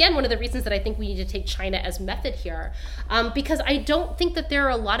this is, again, one of the reasons that I think we need to take China as method here, because I don't think that there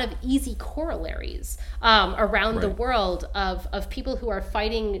are a lot of easy corollaries around the world of people who are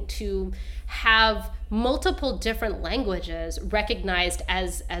fighting to have multiple different languages recognized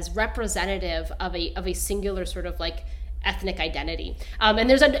as representative of a singular sort of ethnic identity. And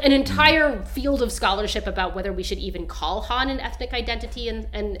there's an entire field of scholarship about whether we should even call Han an ethnic identity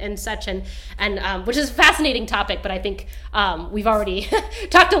and such, and which is a fascinating topic, but I think we've already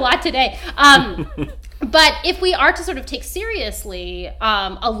talked a lot today. But if we are to sort of take seriously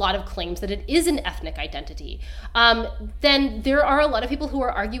a lot of claims that it is an ethnic identity, then there are a lot of people who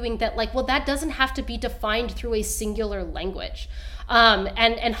are arguing that that doesn't have to be defined through a singular language.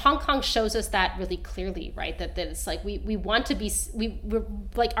 And Hong Kong shows us that really clearly, right? That it's we want to be, we're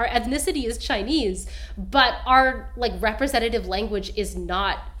our ethnicity is Chinese, but our representative language is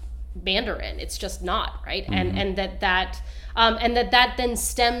not Mandarin. It's just not, right? Mm-hmm. And that then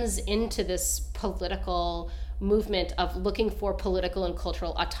stems into this political movement of looking for political and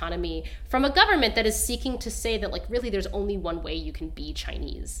cultural autonomy from a government that is seeking to say that really there's only one way you can be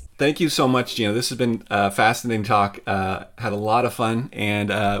Chinese. Thank you so much, Gina. This has been a fascinating talk. Had a lot of fun,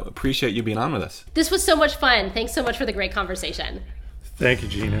 and appreciate you being on with us. This was so much fun. Thanks so much for the great conversation. Thank you,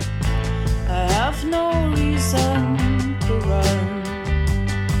 Gina. I have no reason to run.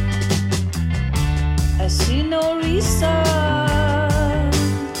 I see no reason.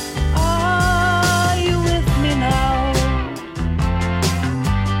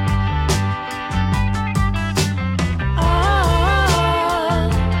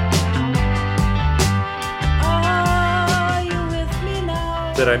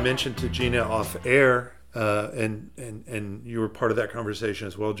 That I mentioned to Gina off air, and you were part of that conversation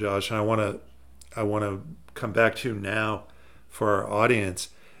as well, Josh. And I want to come back to now for our audience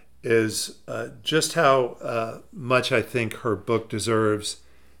is just how much I think her book deserves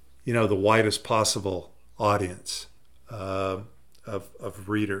the widest possible audience of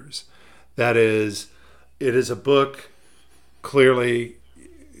readers. That is, it is a book clearly,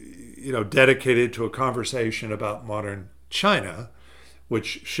 dedicated to a conversation about modern China,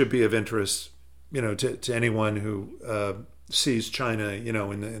 which should be of interest, to anyone who sees China,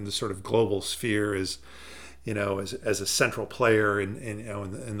 in the sort of global sphere as a central player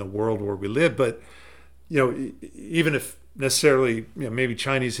in the world where we live. But even if necessarily maybe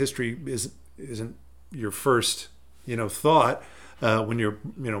Chinese history isn't your first thought when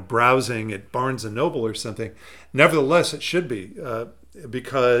you're browsing at Barnes and Noble or something, nevertheless it should be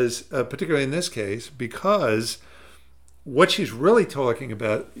because particularly in this case, because what she's really talking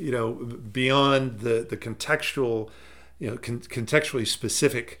about, beyond the contextual, contextually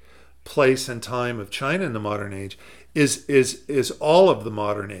specific place and time of China in the modern age, is all of the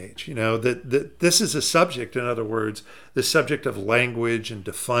modern age. That this is a subject, in other words, the subject of language and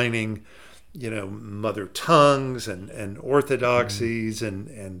defining, mother tongues and orthodoxies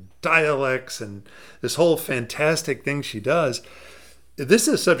and dialects and this whole fantastic thing she does. This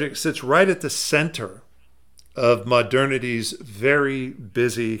is a subject that sits right at the center of modernity's very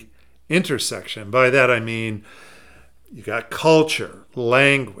busy intersection. By that I mean you got culture,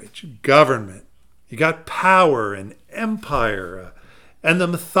 language, government, you got power and empire, and the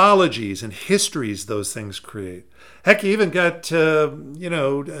mythologies and histories those things create. Heck, you even got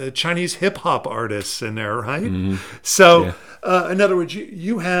Chinese hip hop artists in there, right? Mm-hmm. So, in other words,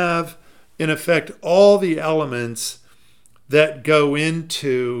 you have in effect all the elements that go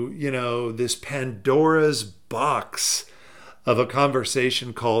into this Pandora's box of a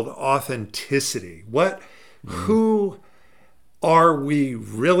conversation called authenticity. Who are we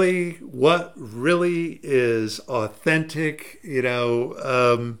really? What really is authentic?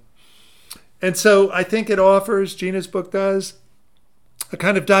 And so I think it offers, Gina's book does, a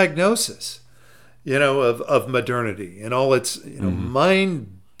kind of diagnosis, of modernity and all its,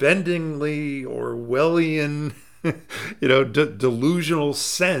 mind-bendingly Orwellian, delusional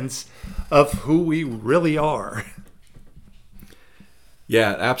sense of who we really are.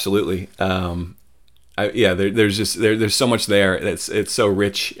 Yeah, absolutely. There's so much there. It's so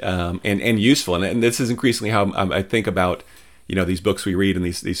rich and useful, and this is increasingly how I think about these books we read and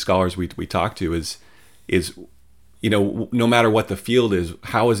these scholars we talk to is no matter what the field is,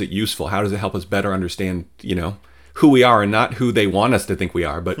 how is it useful? How does it help us better understand who we are, and not who they want us to think we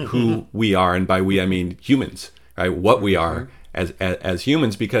are, but who we are, and by we I mean humans, right? What we are as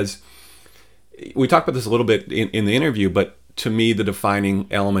humans, because we talked about this a little bit in the interview, but to me, the defining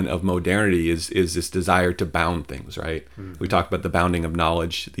element of modernity is this desire to bound things, right? Mm-hmm. We talked about the bounding of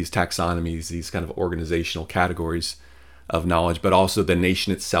knowledge, these taxonomies, these kind of organizational categories of knowledge, but also the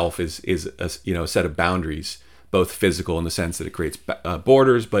nation itself is a set of boundaries, both physical in the sense that it creates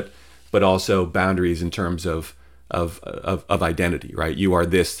borders, but also boundaries in terms of identity, right? You are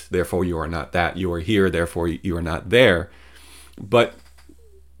this, therefore you are not that. You are here, therefore you are not there. But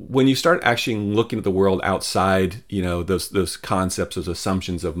when you start actually looking at the world outside, those concepts, those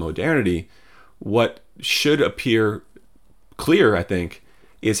assumptions of modernity, what should appear clear, I think,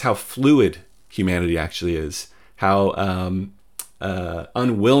 is how fluid humanity actually is, how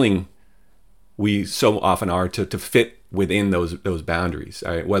unwilling we so often are to fit within those boundaries,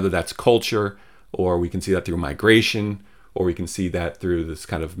 right? Whether that's culture, or we can see that through migration, or we can see that through this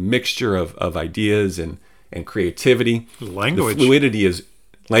kind of mixture of ideas and creativity. Language. The fluidity is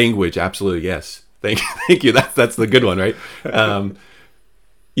language, absolutely, yes. Thank you. That's the good one, right?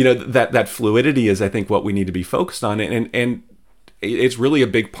 That fluidity is, I think, what we need to be focused on, and it's really a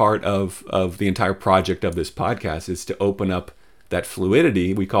big part of the entire project of this podcast is to open up that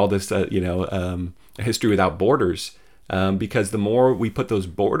fluidity. We call this, a history without borders, because the more we put those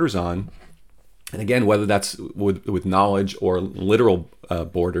borders on, and again, whether that's with knowledge or literal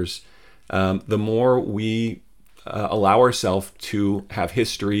borders, the more we allow ourselves to have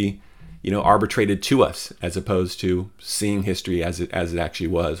history, arbitrated to us, as opposed to seeing history as it actually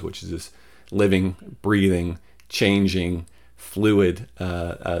was, which is this living, breathing, changing, fluid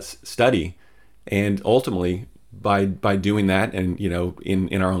study. And ultimately, by doing that, and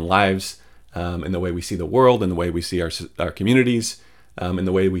in our own lives, in the way we see the world, in the way we see our communities, in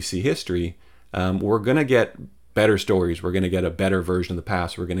the way we see history, we're going to get better stories. We're going to get a better version of the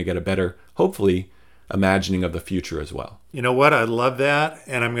past. We're going to get a better, hopefully, imagining of the future as well. You know what? I love that.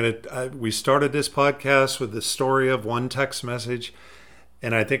 And we started this podcast with the story of one text message,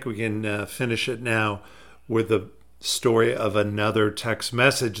 and I think we can finish it now with the story of another text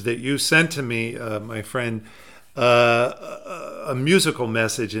message that you sent to me, my friend, a musical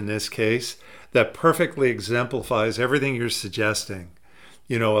message in this case that perfectly exemplifies everything you're suggesting.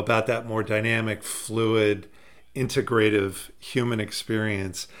 about that more dynamic, fluid, integrative human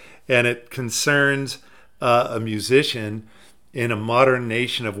experience. And it concerns a musician in a modern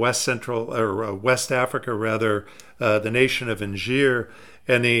nation of West Africa, rather, the nation of Niger.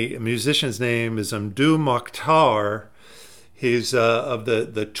 And the musician's name is Amdou Mokhtar. He's of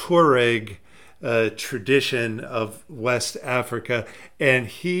the Tuareg tradition of West Africa, and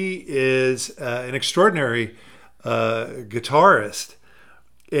he is an extraordinary guitarist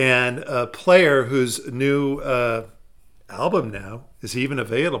and a player whose new album now is even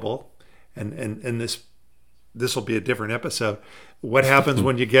available. And this will be a different episode. What happens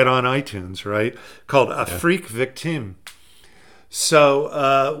when you get on iTunes, right? Called Afrique Victime.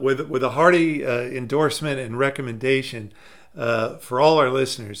 So with a hearty endorsement and recommendation for all our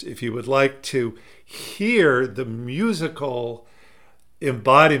listeners, if you would like to hear the musical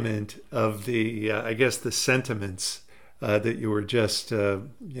embodiment of the sentiments that you were just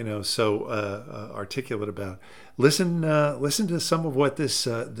so articulate about, listen to some of what this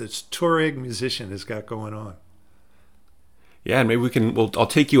Tuareg musician has got going on. Yeah, and maybe I'll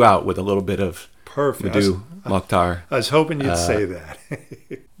take you out with a little bit of Perfect. Amdou Mokhtar. I was hoping you'd say that.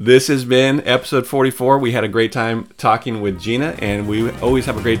 This has been episode 44. We had a great time talking with Gina, and we always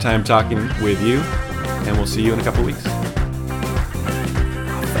have a great time talking with you. And we'll see you in a couple of weeks.